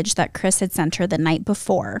text message that Chris had sent her the night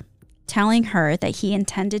before, telling her that he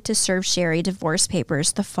intended to serve Sherry divorce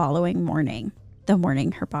papers the following morning, the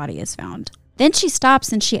morning her body is found. Then she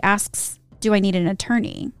stops and she asks, do I need an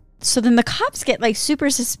attorney? So then the cops get like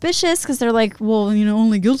super suspicious because they're like, well, you know,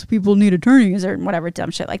 only guilty people need attorneys or whatever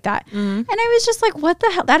dumb shit like that. And I was just like, what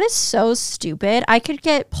the hell? That is so stupid. I could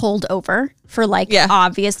get pulled over for like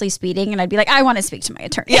obviously speeding and I'd be like, I want to speak to my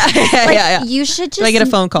attorney. Like, you should just I get a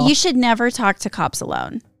phone call. You should never talk to cops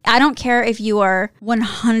alone. I don't care if you are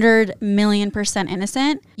 100,000,000%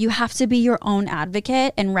 innocent. You have to be your own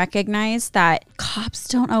advocate and recognize that cops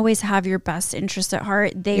don't always have your best interest at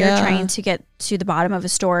heart. They are trying to get to the bottom of a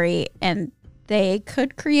story, and they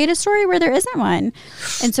could create a story where there isn't one.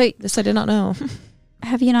 And so this I did not know.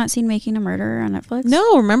 Have you not seen Making a Murderer on Netflix?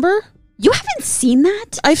 No, remember? You haven't seen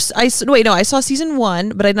that? I saw season 1,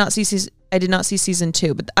 but I did not see season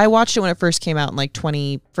 2, but I watched it when it first came out in like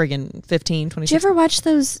 2015, 2016. Did you ever watch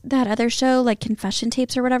that other show, like Confession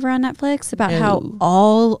Tapes or whatever on Netflix, about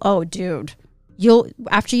how dude,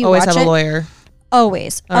 after you always watch have it, a lawyer.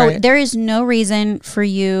 Always. Right. There is no reason for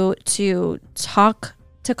you to talk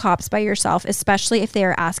to cops by yourself, especially if they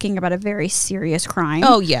are asking about a very serious crime.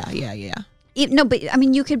 Oh yeah. No, but I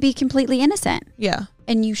mean, you could be completely innocent. Yeah.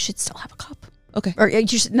 And you should still have a cop. Okay. Or you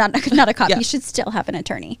should not a cop. You should still have an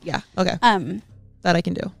attorney. Yeah. Okay. That I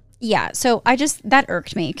can do. Yeah. So that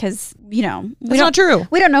irked me because, you know, That's not true.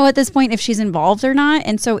 We don't know at this point if she's involved or not.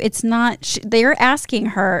 And so it's not, they're asking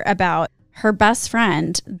her about her best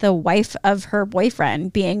friend, the wife of her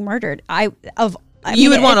boyfriend, being murdered. You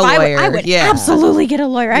would want a lawyer. I would absolutely get a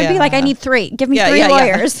lawyer. I'd be like, I need 3. Give me 3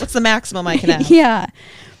 lawyers. That's the maximum I can have. Yeah.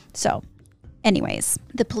 So anyways,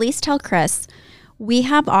 the police tell Chris, we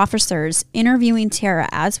have officers interviewing Tara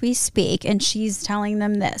as we speak, and she's telling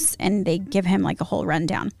them this, and they give him like a whole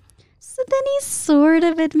rundown. So then he sort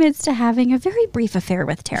of admits to having a very brief affair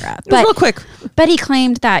with Tara. But real quick. But he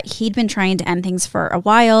claimed that he'd been trying to end things for a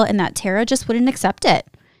while and that Tara just wouldn't accept it.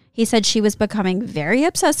 He said she was becoming very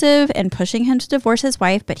obsessive and pushing him to divorce his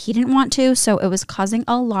wife, but he didn't want to, so it was causing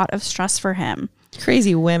a lot of stress for him.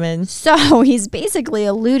 Crazy women. So he's basically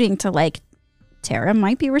alluding to like, Tara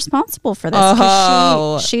might be responsible for this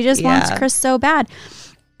because she just wants Chris so bad.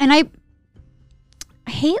 And I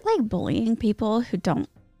hate like bullying people who don't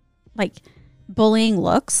like bullying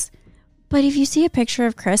looks. But if you see a picture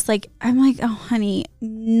of Chris, like, I'm like, oh, honey,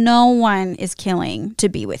 no one is killing to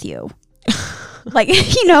be with you. Like,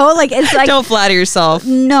 you know, like, it's like, don't flatter yourself.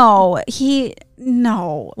 No.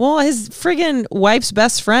 Well, his friggin' wife's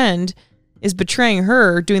best friend is betraying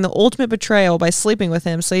her, doing the ultimate betrayal by sleeping with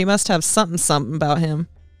him. So you must have something about him.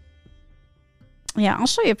 Yeah, I'll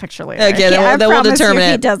show you a picture later. Okay, then we'll determine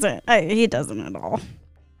it. He doesn't at all.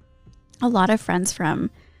 A lot of friends from,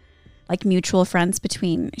 like, mutual friends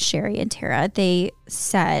between Sherry and Tara, they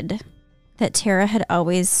said that Tara had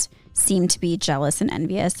always seemed to be jealous and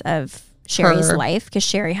envious of Sherry's life because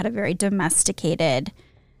Sherry had a very domesticated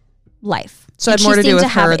life. So it had more to do with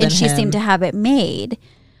her than him. And she seemed to have it made.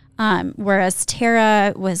 Whereas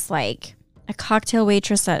Tara was like a cocktail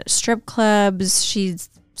waitress at strip clubs.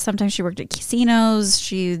 Sometimes she worked at casinos.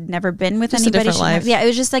 She'd never been with anybody. A different life. Yeah, it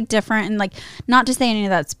was just like different. And like, not to say any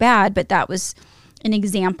of that's bad, but that was an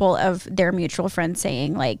example of their mutual friend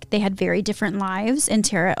saying like they had very different lives. And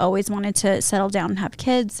Tara always wanted to settle down and have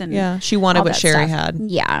kids. And she wanted what Sherry had.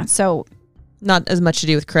 Yeah. So not as much to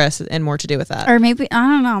do with Chris and more to do with that. Or maybe, I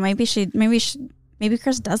don't know. Maybe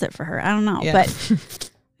Chris does it for her. I don't know. Yeah.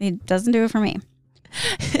 But he doesn't do it for me.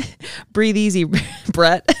 Breathe easy,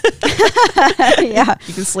 Brett. Yeah.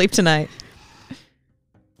 You can sleep tonight.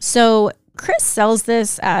 So Chris sells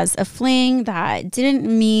this as a fling that didn't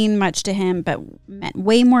mean much to him, but meant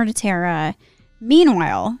way more to Tara.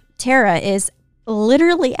 Meanwhile, Tara is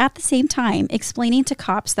literally at the same time explaining to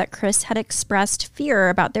cops that Chris had expressed fear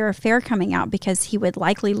about their affair coming out because he would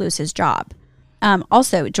likely lose his job.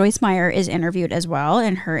 Also, Joyce Meyer is interviewed as well,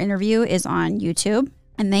 and her interview is on YouTube.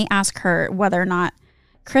 And they ask her whether or not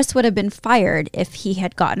Chris would have been fired if he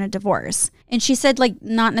had gotten a divorce. And she said, like,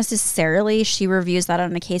 not necessarily. She reviews that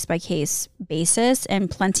on a case-by-case basis.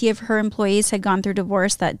 And plenty of her employees had gone through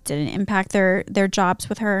divorce that didn't impact their jobs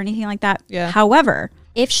with her or anything like that. Yeah. However,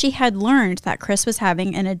 if she had learned that Chris was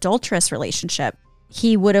having an adulterous relationship,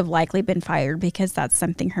 he would have likely been fired because that's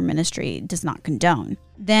something her ministry does not condone.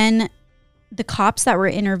 Then the cops that were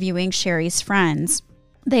interviewing Sherry's friends,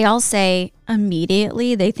 they all say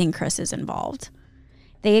immediately they think Chris is involved.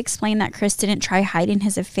 They explain that Chris didn't try hiding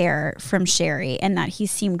his affair from Sherry and that he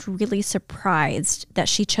seemed really surprised that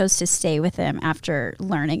she chose to stay with him after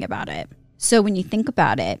learning about it. So when you think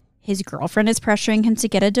about it, his girlfriend is pressuring him to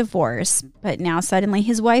get a divorce, but now suddenly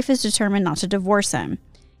his wife is determined not to divorce him.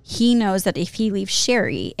 He knows that if he leaves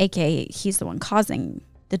Sherry, aka he's the one causing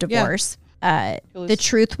the divorce, the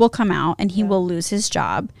truth will come out and he will lose his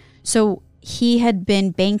job. So he had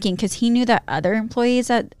been banking because he knew that other employees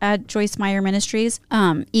at Joyce Meyer Ministries,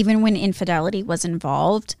 even when infidelity was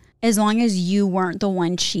involved, as long as you weren't the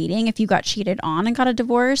one cheating, if you got cheated on and got a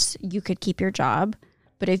divorce, you could keep your job.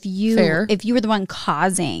 But if you were the one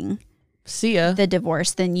causing the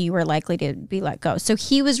divorce, then you were likely to be let go. So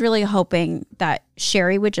he was really hoping that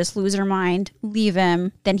Sherry would just lose her mind, leave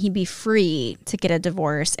him, then he'd be free to get a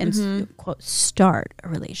divorce and quote, start a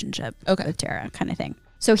relationship with Tara, kind of thing.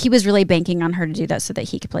 So he was really banking on her to do that so that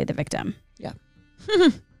he could play the victim. Yeah.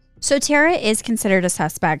 So Tara is considered a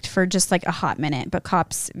suspect for just like a hot minute, but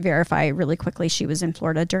cops verify really quickly she was in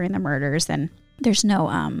Florida during the murders, and there's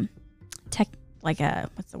no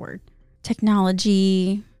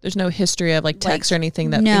technology. There's no history of like texts or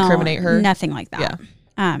anything that incriminate her. Nothing like that.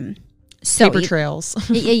 Yeah. So paper trails.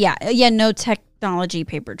 No technology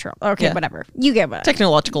paper trail. Okay, whatever. You get what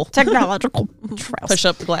technological trails. Push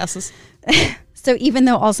up the glasses. So even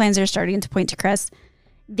though all signs are starting to point to Chris,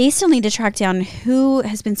 they still need to track down who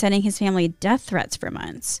has been sending his family death threats for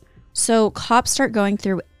months. So cops start going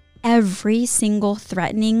through every single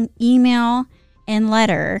threatening email and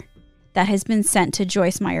letter that has been sent to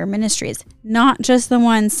Joyce Meyer Ministries. Not just the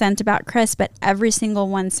one sent about Chris, but every single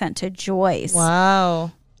one sent to Joyce.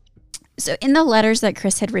 Wow. So in the letters that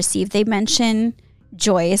Chris had received, they mention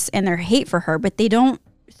Joyce and their hate for her, but they don't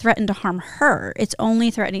threaten to harm her. It's only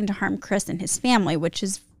threatening to harm Chris and his family, which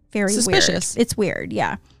is very suspicious. Weird. It's weird,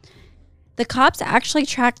 yeah. The cops actually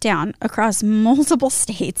tracked down across multiple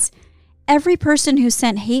states every person who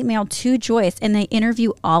sent hate mail to Joyce, and they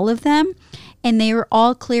interview all of them, and they were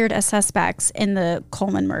all cleared as suspects in the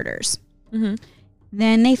Coleman murders. Mm-hmm.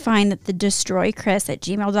 Then they find that the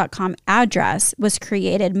destroychris@gmail.com address was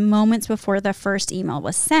created moments before the first email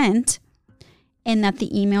was sent, and that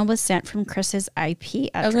the email was sent from Chris's IP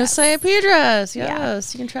address. I was going to say IP address.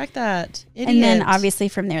 Yes, you can track that. Idiot. And then obviously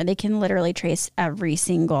from there, they can literally trace every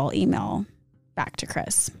single email back to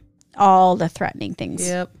Chris. All the threatening things.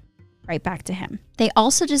 Yep. Right back to him. They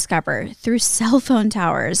also discover through cell phone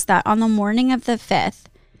towers that on the morning of the 5th,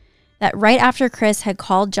 that right after Chris had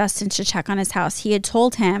called Justin to check on his house, he had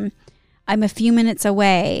told him, I'm a few minutes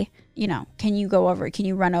away. Can you go over? Can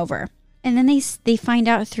you run over? And then they find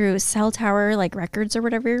out through cell tower like records or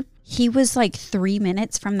whatever, he was like 3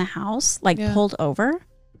 minutes from the house, pulled over.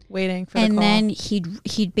 Waiting for the call. And then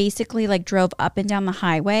he'd basically like drove up and down the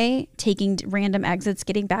highway, taking random exits,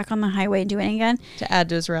 getting back on the highway and doing it again. To add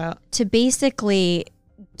to his route. To basically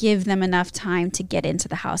give them enough time to get into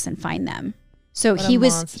the house and find them. So he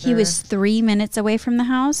was 3 minutes away from the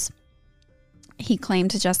house. He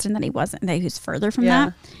claimed to Justin that he wasn't, that he was further from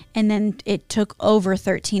that. And then it took over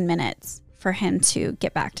 13 minutes for him to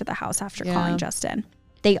get back to the house after calling Justin.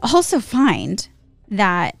 They also find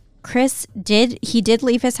that Chris did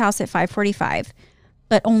leave his house at 5:45,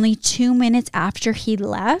 but only 2 minutes after he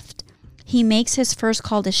left, he makes his first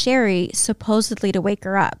call to Sherry, supposedly to wake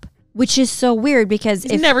her up, which is so weird because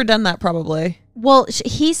he's never done that probably. Well,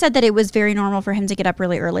 he said that it was very normal for him to get up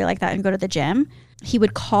really early like that and go to the gym. He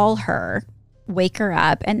would call her, wake her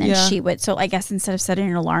up, and then she would, so I guess instead of setting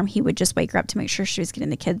an alarm, he would just wake her up to make sure she was getting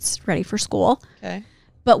the kids ready for school. Okay.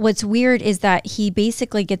 But what's weird is that he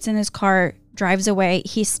basically gets in his car, drives away.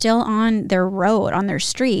 He's still on their road, on their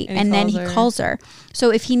street, and then he calls her.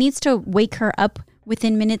 So if he needs to wake her up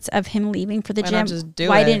within minutes of him leaving for the gym,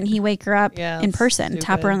 why didn't he wake her up in person,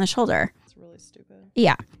 tap her on the shoulder? It's really stupid.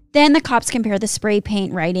 Yeah. Then the cops compare the spray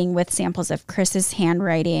paint writing with samples of Chris's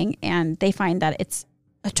handwriting, and they find that it's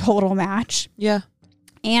a total match. Yeah.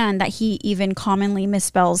 And that he even commonly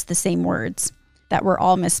misspells the same words that were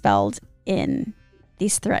all misspelled in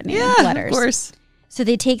these threatening letters. Of course. So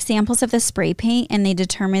they take samples of the spray paint and they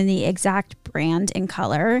determine the exact brand and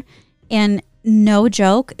color. And no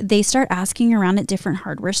joke, they start asking around at different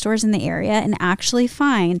hardware stores in the area and actually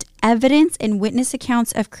find evidence and witness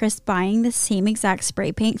accounts of Chris buying the same exact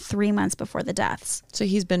spray paint 3 months before the deaths. So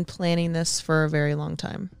he's been planning this for a very long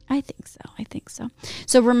time. I think so.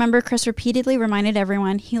 So remember, Chris repeatedly reminded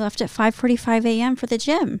everyone he left at 5:45 a.m. for the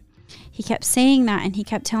gym. He kept saying that, and he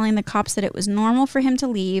kept telling the cops that it was normal for him to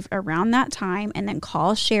leave around that time and then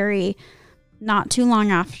call Sherry not too long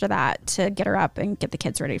after that to get her up and get the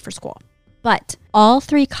kids ready for school. But all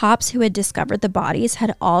three cops who had discovered the bodies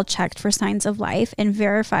had all checked for signs of life and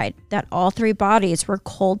verified that all three bodies were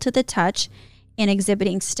cold to the touch and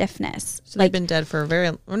exhibiting stiffness. So they've been dead for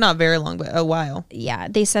not very long, but a while. Yeah,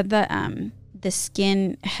 they said that the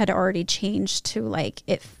skin had already changed to like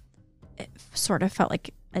it sort of felt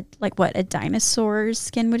like what a dinosaur's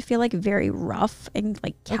skin would feel like, very rough and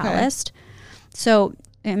like calloused. Okay. So,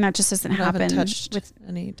 and that just doesn't happen with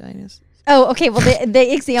any dinosaurs. Oh, okay. Well,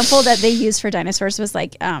 the example that they used for dinosaurs was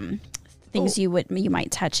like things you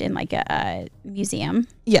might touch in like a museum.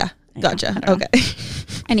 Yeah. Gotcha. Okay.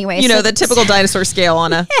 Anyway, the typical dinosaur scale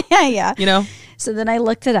on a, yeah. So then I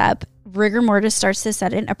looked it up. Rigor mortis starts to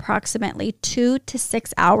set in approximately 2 to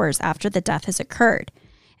 6 hours after the death has occurred.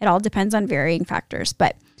 It all depends on varying factors,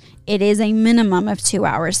 but it is a minimum of 2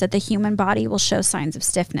 hours that the human body will show signs of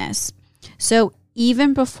stiffness. So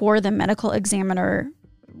even before the medical examiner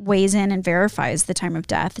weighs in and verifies the time of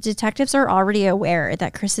death, detectives are already aware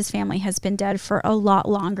that Chris's family has been dead for a lot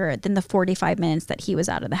longer than the 45 minutes that he was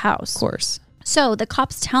out of the house. Of course. So the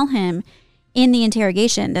cops tell him in the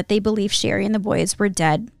interrogation that they believe Sherry and the boys were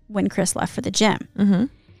dead when Chris left for the gym. Mm-hmm.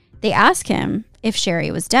 They ask him if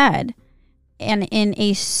Sherry was dead. And in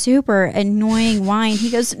a super annoying whine,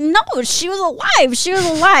 he goes, "No, she was alive. She was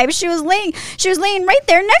alive. She was laying right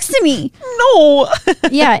there next to me." No.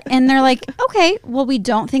 Yeah. And they're like, "Okay, well, we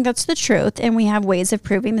don't think that's the truth. And we have ways of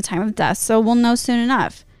proving the time of death. So we'll know soon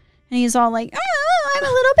enough." And he's all like, "Oh, I'm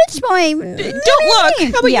a little bitch boy. Don't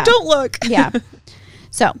look. How about you don't look?" Yeah.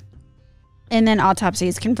 So, and then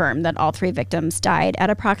autopsies confirmed that all 3 victims died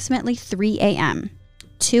at approximately 3 a.m.,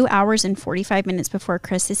 2 hours and 45 minutes before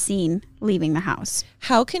Chris is seen leaving the house.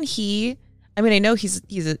 How can he, I mean, I know he's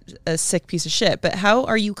a sick piece of shit, but how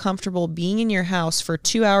are you comfortable being in your house for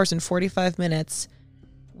 2 hours and 45 minutes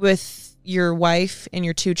with your wife and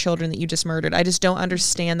your 2 children that you just murdered? I just don't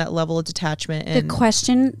understand that level of detachment. And the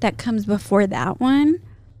question that comes before that one,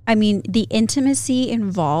 I mean, the intimacy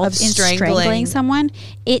involved in strangling someone,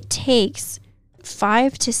 it takes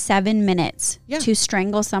 5 to 7 minutes to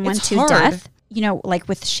strangle someone to death. Like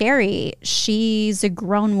with Sherry, she's a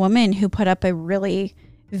grown woman who put up a really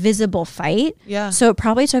visible fight. Yeah. So it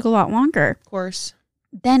probably took a lot longer. Of course.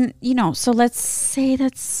 Then, so let's say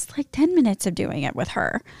that's like 10 minutes of doing it with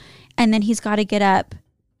her. And then he's got to get up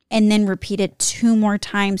and then repeat it 2 more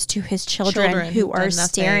times to his children who are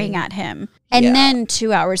staring at him. And then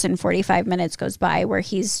 2 hours and 45 minutes goes by where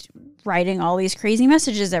he's writing all these crazy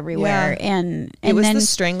messages everywhere. And it was then the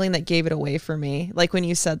strangling that gave it away for me. Like when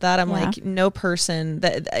you said that, I'm like, no person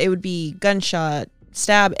that it would be gunshot,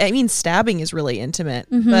 stab. I mean, stabbing is really intimate,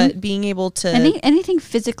 but being able to anything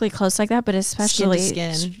physically close like that, but especially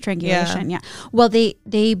skin. strangulation. Yeah. Well, they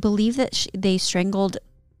believe that they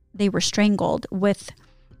were strangled with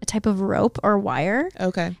a type of rope or wire.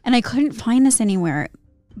 Okay. And I couldn't find this anywhere,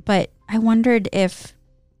 but I wondered if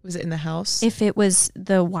was it in the house? If it was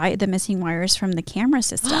the missing wires from the camera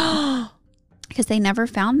system, because they never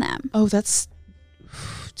found them. Oh, that's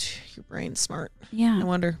your brain's smart. Yeah, I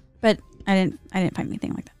wonder. But I didn't find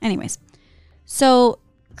anything like that. Anyways, so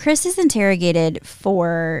Chris is interrogated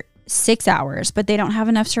for 6 hours, but they don't have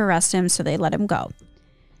enough to arrest him, so they let him go.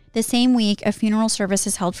 The same week, a funeral service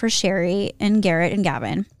is held for Sherry and Garrett and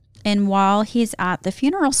Gavin, and while he's at the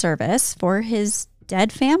funeral service for his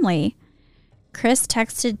dead family, Chris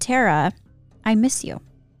texted Tara, "I miss you."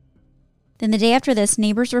 Then the day after this,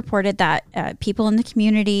 neighbors reported that people in the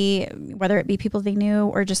community, whether it be people they knew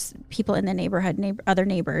or just people in the neighborhood, other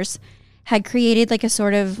neighbors, had created like a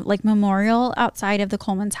sort of like memorial outside of the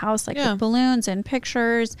Coleman's house, like with balloons and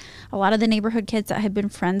pictures. A lot of the neighborhood kids that had been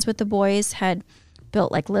friends with the boys had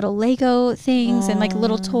built like little Lego things and like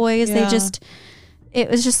little toys. Yeah. It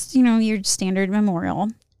was just, your standard memorial.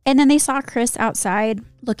 And then they saw Chris outside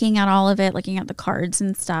looking at all of it, looking at the cards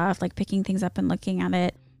and stuff, like picking things up and looking at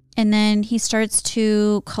it. And then he starts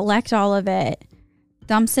to collect all of it,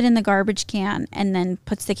 dumps it in the garbage can, and then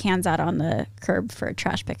puts the cans out on the curb for a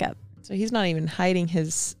trash pickup. So he's not even hiding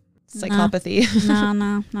his psychopathy.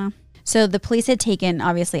 No. So the police had taken,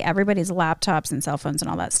 obviously, everybody's laptops and cell phones and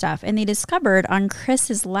all that stuff. And they discovered on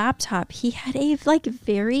Chris's laptop, he had a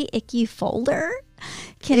very icky folder.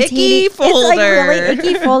 Icky folder. It's like really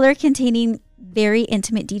icky folder containing very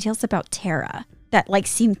intimate details about Tara that like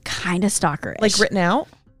seemed kind of stalkerish. Like written out?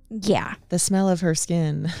 Yeah. The smell of her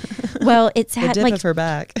skin. Well, it's the had dip like of her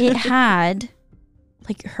back. It had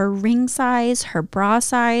like her ring size, her bra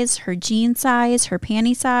size, her jean size, her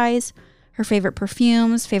panty size, her favorite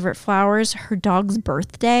perfumes, favorite flowers, her dog's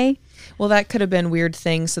birthday. Well, that could have been weird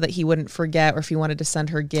things so that he wouldn't forget, or if he wanted to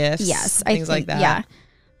send her gifts. Yes, things like that. Yeah.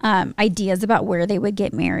 Ideas about where they would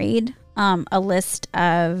get married, a list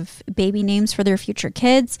of baby names for their future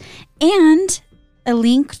kids, and a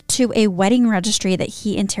link to a wedding registry that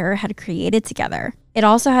he and Tara had created together. It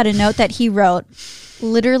also had a note that he wrote,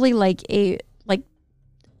 literally like a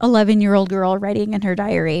 11-year-old girl writing in her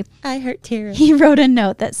diary. I hurt Tara. He wrote a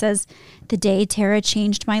note that says, "The day Tara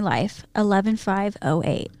changed my life,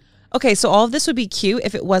 11/5/08." Okay, so all of this would be cute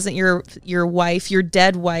if it wasn't your wife, your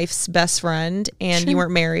dead wife's best friend, and you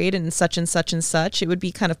weren't married and such and such and such. It would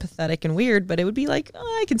be kind of pathetic and weird, but it would be like,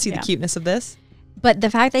 oh, I can see the cuteness of this. But the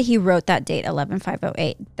fact that he wrote that date,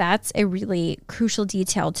 11/5/08, that's a really crucial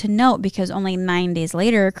detail to note because only 9 days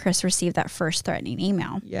later, Chris received that first threatening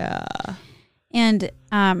email. Yeah. And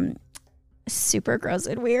super gross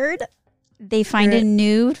and weird. They find a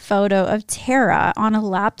nude photo of Tara on a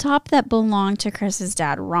laptop that belonged to Chris's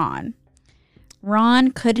dad, Ron.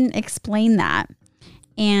 Ron couldn't explain that.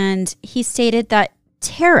 And he stated that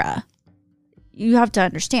Tara, you have to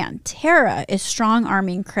understand, Tara is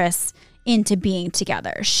strong-arming Chris into being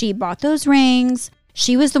together. She bought those rings.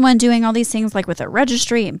 She was the one doing all these things like with a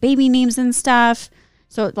registry and baby names and stuff.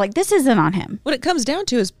 So like this isn't on him. What it comes down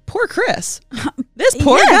to is poor Chris. This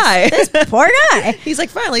poor guy. This poor guy. He's like,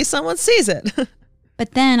 finally someone sees it.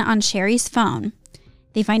 But then on Sherry's phone,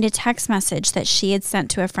 they find a text message that she had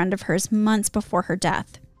sent to a friend of hers months before her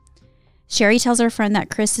death. Sherry tells her friend that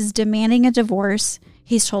Chris is demanding a divorce.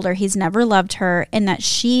 He's told her he's never loved her and that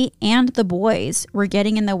she and the boys were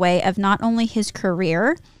getting in the way of not only his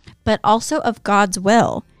career, but also of God's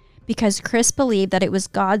will, because Chris believed that it was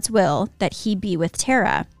God's will that he be with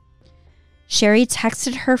Tara. Sherry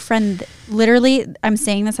texted her friend, literally, I'm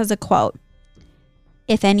saying this as a quote,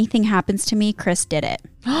 "If anything happens to me, Chris did it."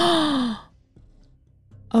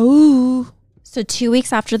 Oh. So 2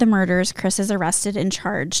 weeks after the murders, Chris is arrested and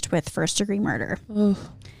charged with first-degree murder. Oh.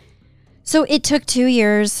 So it took 2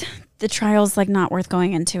 years. The trial's like not worth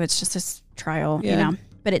going into. It's just a trial, you know.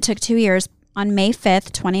 But it took 2 years. On May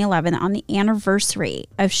 5th, 2011, on the anniversary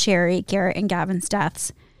of Sherry, Garrett, and Gavin's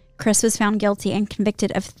deaths, Chris was found guilty and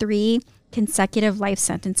convicted of 3 consecutive life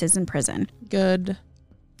sentences in prison. Good.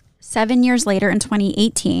 7 years later, in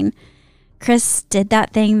 2018, Chris did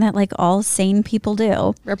that thing that like all sane people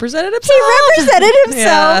do. Represented himself. He represented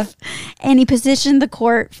himself. And he petitioned the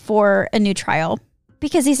court for a new trial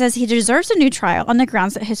because he says he deserves a new trial on the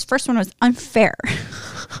grounds that his first one was unfair.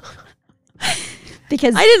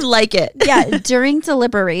 Because I didn't like it. Yeah, during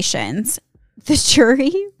deliberations, the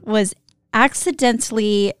jury was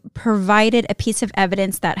accidentally provided a piece of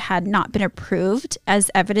evidence that had not been approved as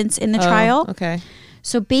evidence in the trial. Okay.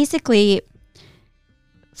 So basically,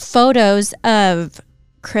 photos of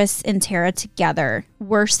Chris and Tara together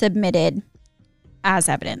were submitted as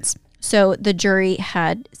evidence. So the jury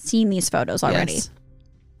had seen these photos already. Yes.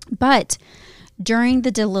 But during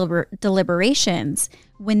the deliberations,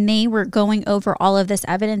 when they were going over all of this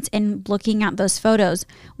evidence and looking at those photos,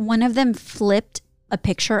 one of them flipped a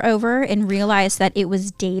picture over and realized that it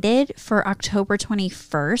was dated for October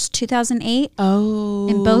 21st, 2008. Oh.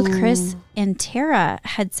 And both Chris and Tara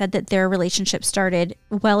had said that their relationship started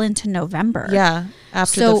well into November. Yeah,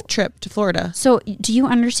 after the trip to Florida. So do you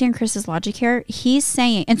understand Chris's logic here? He's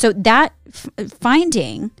saying, and so that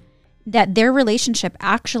finding that their relationship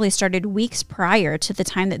actually started weeks prior to the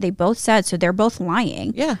time that they both said, so they're both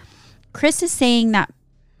lying. Yeah. Chris is saying that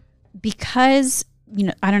because, you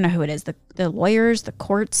know, I don't know who it is, the lawyers, the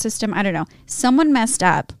court system, I don't know, someone messed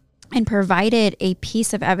up and provided a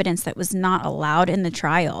piece of evidence that was not allowed in the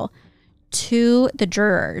trial to the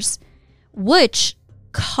jurors, which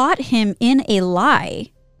caught him in a lie,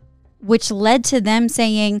 which led to them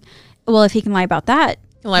saying, well, if he can lie about that,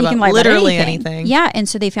 he can lie about literally anything. Yeah, and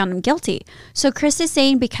so they found him guilty. So Chris is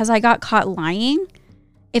saying because I got caught lying,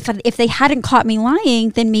 if they hadn't caught me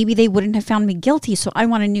lying, then maybe they wouldn't have found me guilty, so I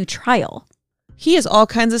want a new trial. He is all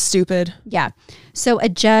kinds of stupid. Yeah. So a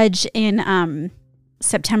judge in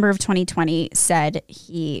September of 2020 said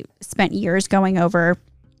he spent years going over,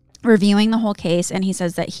 reviewing the whole case, and he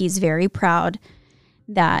says that he's very proud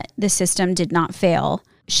that the system did not fail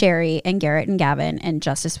Sherry and Garrett and Gavin, and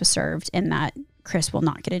justice was served, and that Chris will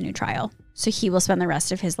not get a new trial. So he will spend the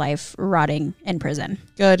rest of his life rotting in prison.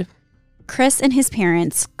 Good. Chris and his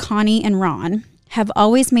parents, Connie and Ron, have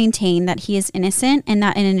always maintained that he is innocent and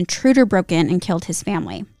that an intruder broke in and killed his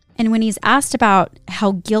family. And when he's asked about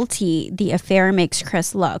how guilty the affair makes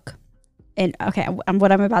Chris look, and okay,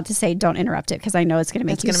 what I'm about to say, don't interrupt it because I know it's going to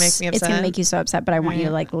make me upset. It's going to make you so upset, but I want you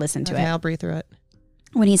to like listen to it. I'll breathe through it.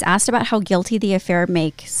 When he's asked about how guilty the affair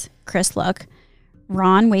makes Chris look,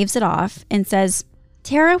 Ron waves it off and says,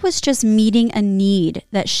 Tara was just meeting a need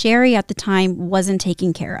that Sherry at the time wasn't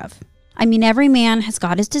taking care of. I mean, every man has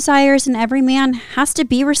got his desires and every man has to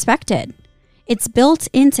be respected. It's built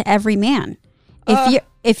into every man.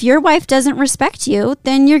 If your wife doesn't respect you,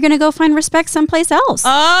 then you're going to go find respect someplace else.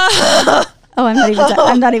 Oh,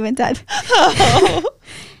 I'm not even done.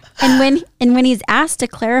 And when he's asked to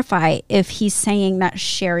clarify if he's saying that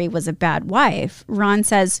Sherry was a bad wife, Ron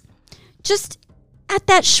says, just at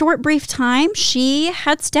that short, brief time, she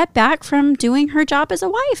had stepped back from doing her job as a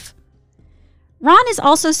wife. Ron is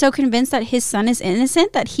also so convinced that his son is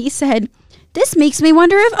innocent that he said, this makes me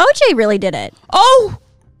wonder if OJ really did it. Oh,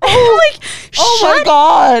 Like, Oh shut my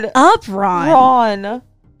God. up, Ron. Ron.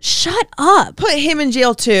 Shut up. Put him in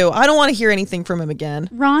jail too. I don't want to hear anything from him again.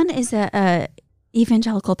 Ron is a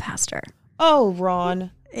evangelical pastor. Oh,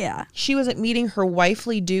 Ron. Yeah. She wasn't meeting her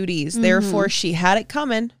wifely duties. Therefore, she had it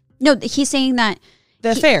coming. No, he's saying that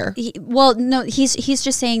The affair. He's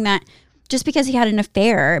just saying that just because he had an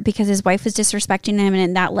affair, because his wife was disrespecting him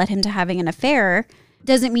and that led him to having an affair,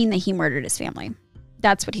 doesn't mean that he murdered his family.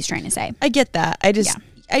 That's what he's trying to say. I get that. I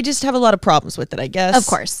just have a lot of problems with it, I guess. Of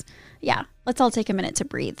course. Yeah. Let's all take a minute to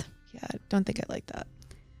breathe. Yeah, I don't think I like that.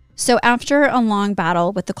 So after a long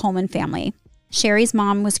battle with the Coleman family, Sherry's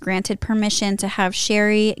mom was granted permission to have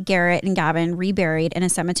Sherry, Garrett, and Gavin reburied in a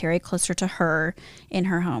cemetery closer to her in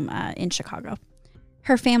her home in Chicago.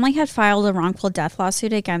 Her family had filed a wrongful death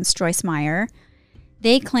lawsuit against Joyce Meyer.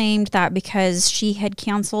 They claimed that because she had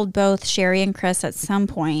counseled both Sherry and Chris at some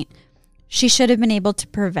point, she should have been able to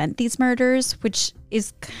prevent these murders, which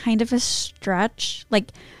is kind of a stretch.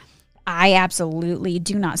 Like, I absolutely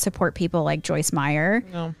do not support people like Joyce Meyer.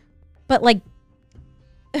 No. But like,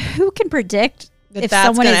 who can predict if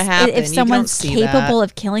someone's capable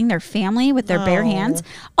of killing their family with their bare hands?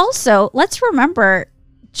 Also, let's remember,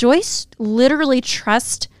 Joyce literally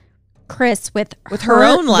trusts Chris with her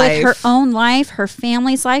own life, her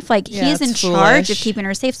family's life. Like, he's in charge of keeping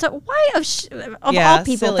her safe. So why of all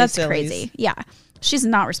people, that's crazy. Yeah, she's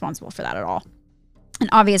not responsible for that at all. And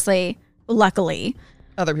obviously, luckily,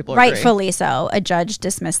 other people rightfully agree. So, a judge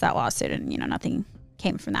dismissed that lawsuit, and nothing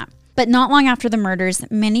came from that. But not long after the murders,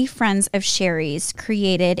 many friends of Sherry's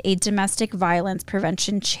created a domestic violence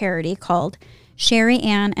prevention charity called Sherry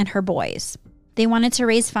Ann and Her Boys. They wanted to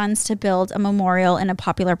raise funds to build a memorial in a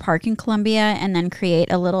popular park in Columbia and then create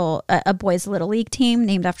a boys' little league team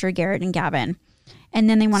named after Garrett and Gavin. And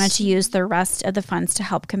then they wanted to use the rest of the funds to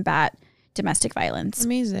help combat domestic violence.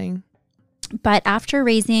 Amazing. But after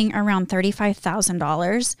raising around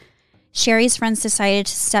 $35,000, Sherry's friends decided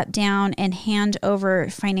to step down and hand over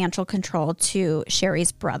financial control to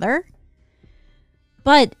Sherry's brother.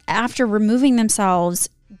 But after removing themselves,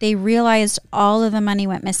 they realized all of the money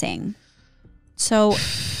went missing. So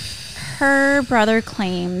her brother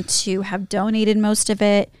claimed to have donated most of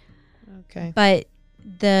it. Okay. But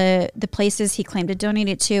the places he claimed to donate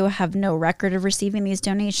it to have no record of receiving these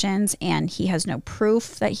donations, and he has no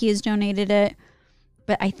proof that he has donated it.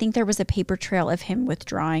 But I think there was a paper trail of him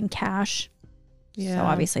withdrawing cash. Yeah. So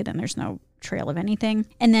obviously then there's no trail of anything.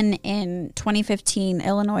 And then in 2015,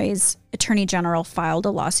 Illinois' Attorney General filed a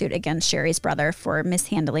lawsuit against Sherry's brother for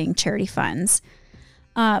mishandling charity funds.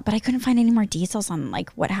 But I couldn't find any more details on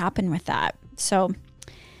like what happened with that. So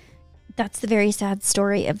that's the very sad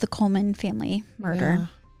story of the Coleman family murder. Yeah.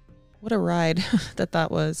 What a ride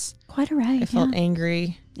that was. Quite a ride. I felt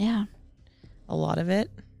angry. Yeah. A lot of it.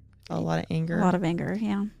 A lot of anger. A lot of anger,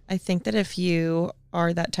 yeah. I think that if you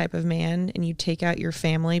are that type of man and you take out your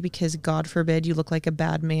family because, God forbid, you look like a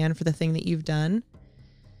bad man for the thing that you've done,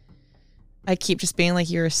 I keep just being like,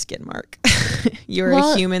 you're a skid mark. You're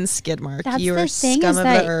a human skid mark. That's you the are thing, scum is of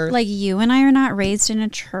that, the earth. like, you and I are not raised in a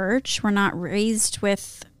church. We're not raised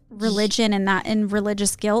with religion and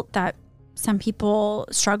religious guilt that some people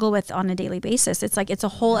struggle with on a daily basis. It's like, it's a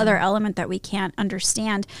whole other element that we can't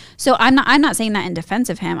understand. So I'm not saying that in defense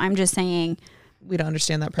of him. I'm just saying we don't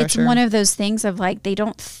understand that pressure. It's one of those things of like, they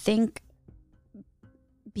don't think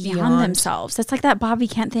beyond themselves. That's like that Bobby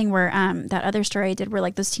Kent thing where that other story I did where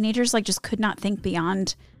like those teenagers like just could not think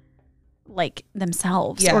beyond like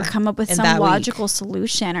themselves or come up with some logical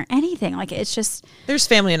solution or anything. Like, it's just, there's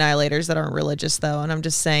family annihilators that aren't religious though, and I'm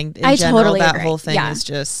just saying in general totally that agree. whole thing is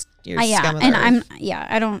just scum of the and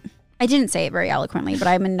earth. I didn't say it very eloquently, but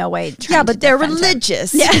I'm in no way trying yeah, but to they're defend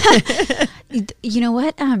religious. Yeah. You know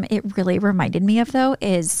what it really reminded me of though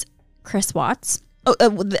is Chris Watts. Oh,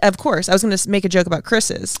 of course. I was going to make a joke about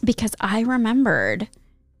Chris's. Because I remembered,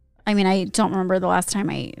 I mean, I don't remember the last time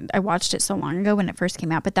I watched it so long ago when it first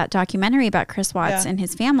came out, but that documentary about Chris Watts and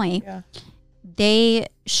his family, they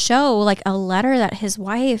show like a letter that his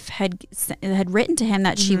wife had written to him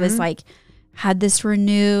that she was like, had this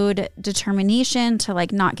renewed determination to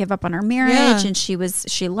like not give up on her marriage. And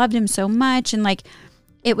she loved him so much. And like,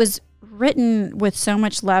 it was written with so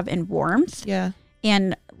much love and warmth. Yeah.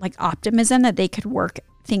 And like optimism that they could work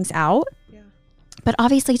things out. Yeah. But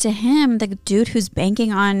obviously to him, the dude who's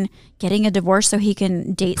banking on getting a divorce so he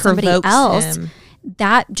can date somebody else,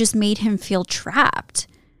 that just made him feel trapped.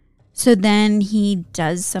 So then he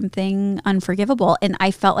does something unforgivable. And I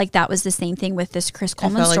felt like that was the same thing with this Chris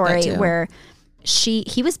Coleman story where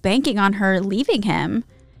he was banking on her leaving him.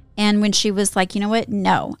 And when she was like, you know what?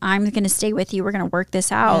 No, I'm going to stay with you. We're going to work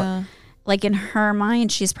this out. like in her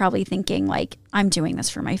mind, she's probably thinking like, I'm doing this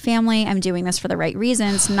for my family. I'm doing this for the right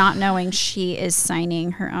reasons, not knowing she is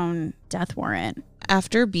signing her own death warrant.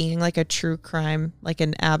 After being like a true crime, like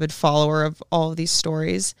an avid follower of all of these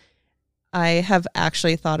stories, I have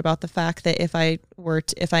actually thought about the fact that if I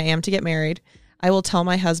am to get married, I will tell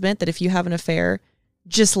my husband that if you have an affair,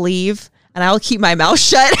 just leave and I will keep my mouth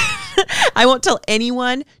shut. I won't tell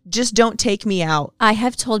anyone. Just don't take me out. I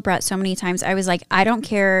have told Brett so many times, I was like, I don't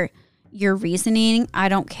care your reasoning. I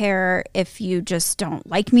don't care if you just don't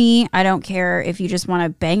like me. I don't care if you just want to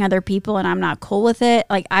bang other people and I'm not cool with it.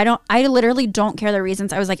 Like, I literally don't care the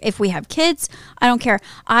reasons. I was like, if we have kids, I don't care.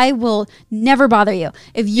 I will never bother you.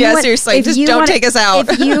 If you seriously, just don't take us out.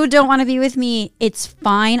 If you don't want to be with me, it's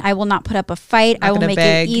fine. I will not put up a fight. I will make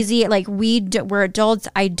it easy. Like, we're adults.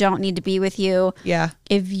 I don't need to be with you. Yeah.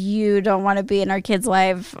 If you don't want to be in our kids'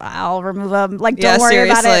 life, I'll remove them. Like, don't worry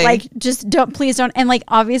about it. Like, just please don't. And like,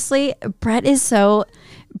 obviously, Brett's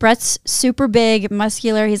super big,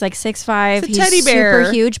 muscular. He's like 6'5". He's teddy bear.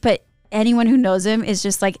 Super huge, but anyone who knows him is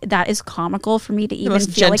just like, that is comical for me to even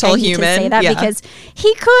feel like I need to say that, because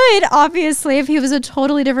he could, obviously, if he was a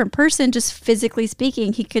totally different person, just physically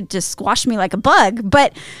speaking, he could just squash me like a bug,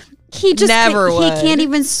 but he just he can't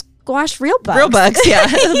even squash real bugs. Real bugs, yeah.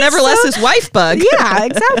 Nevertheless, his wife bug. Yeah,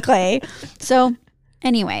 exactly. So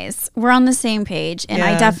anyways, we're on the same page, and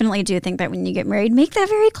I definitely do think that when you get married, make that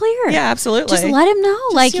very clear. Yeah, absolutely. Just let him know,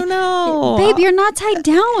 like, babe, you're not tied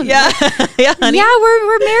down. Yeah, yeah, honey. Yeah,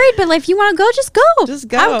 we're married, but like, if you want to go, just go. Just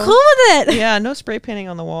go. I'm cool with it. Yeah, no spray painting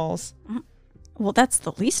on the walls. Well, that's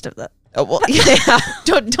the least of it. Oh, well, yeah.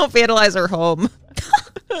 Don't vandalize our home.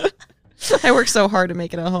 I worked so hard to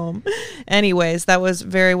make it a home. Anyways, that was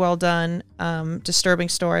very well done. Disturbing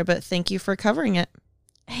story, but thank you for covering it.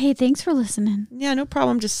 Hey, thanks for listening. Yeah, no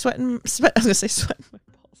problem. Just sweating my balls.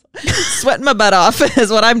 Sweating my butt off is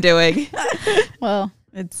what I'm doing. Well,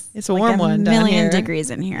 it's a warm one down here. 1,000,000 degrees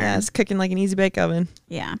in here. Yeah, it's cooking like an easy bake oven.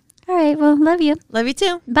 Yeah. All right. Well, love you. Love you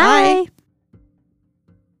too. Bye. Bye.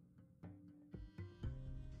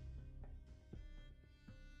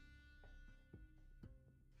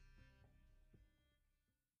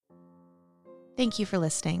 Thank you for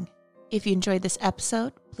listening. If you enjoyed this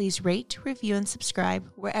episode, please rate, review, and subscribe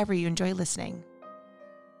wherever you enjoy listening.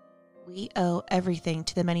 We owe everything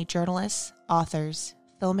to the many journalists, authors,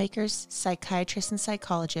 filmmakers, psychiatrists, and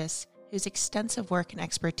psychologists whose extensive work and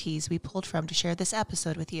expertise we pulled from to share this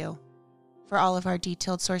episode with you. For all of our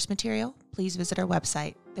detailed source material, please visit our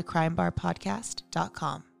website,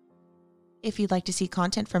 thecrimebarpodcast.com. If you'd like to see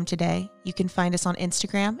content from today, you can find us on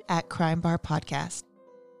Instagram at crimebarpodcast.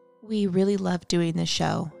 We really love doing this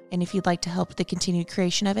show, and if you'd like to help with the continued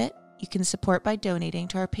creation of it, you can support by donating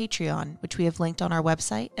to our Patreon, which we have linked on our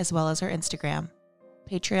website as well as our Instagram,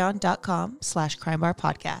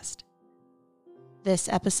 patreon.com/crimebarpodcast. This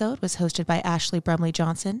episode was hosted by Ashley Brumley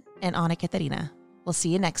Johnson and Anna Katharina. We'll see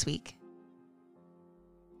you next week.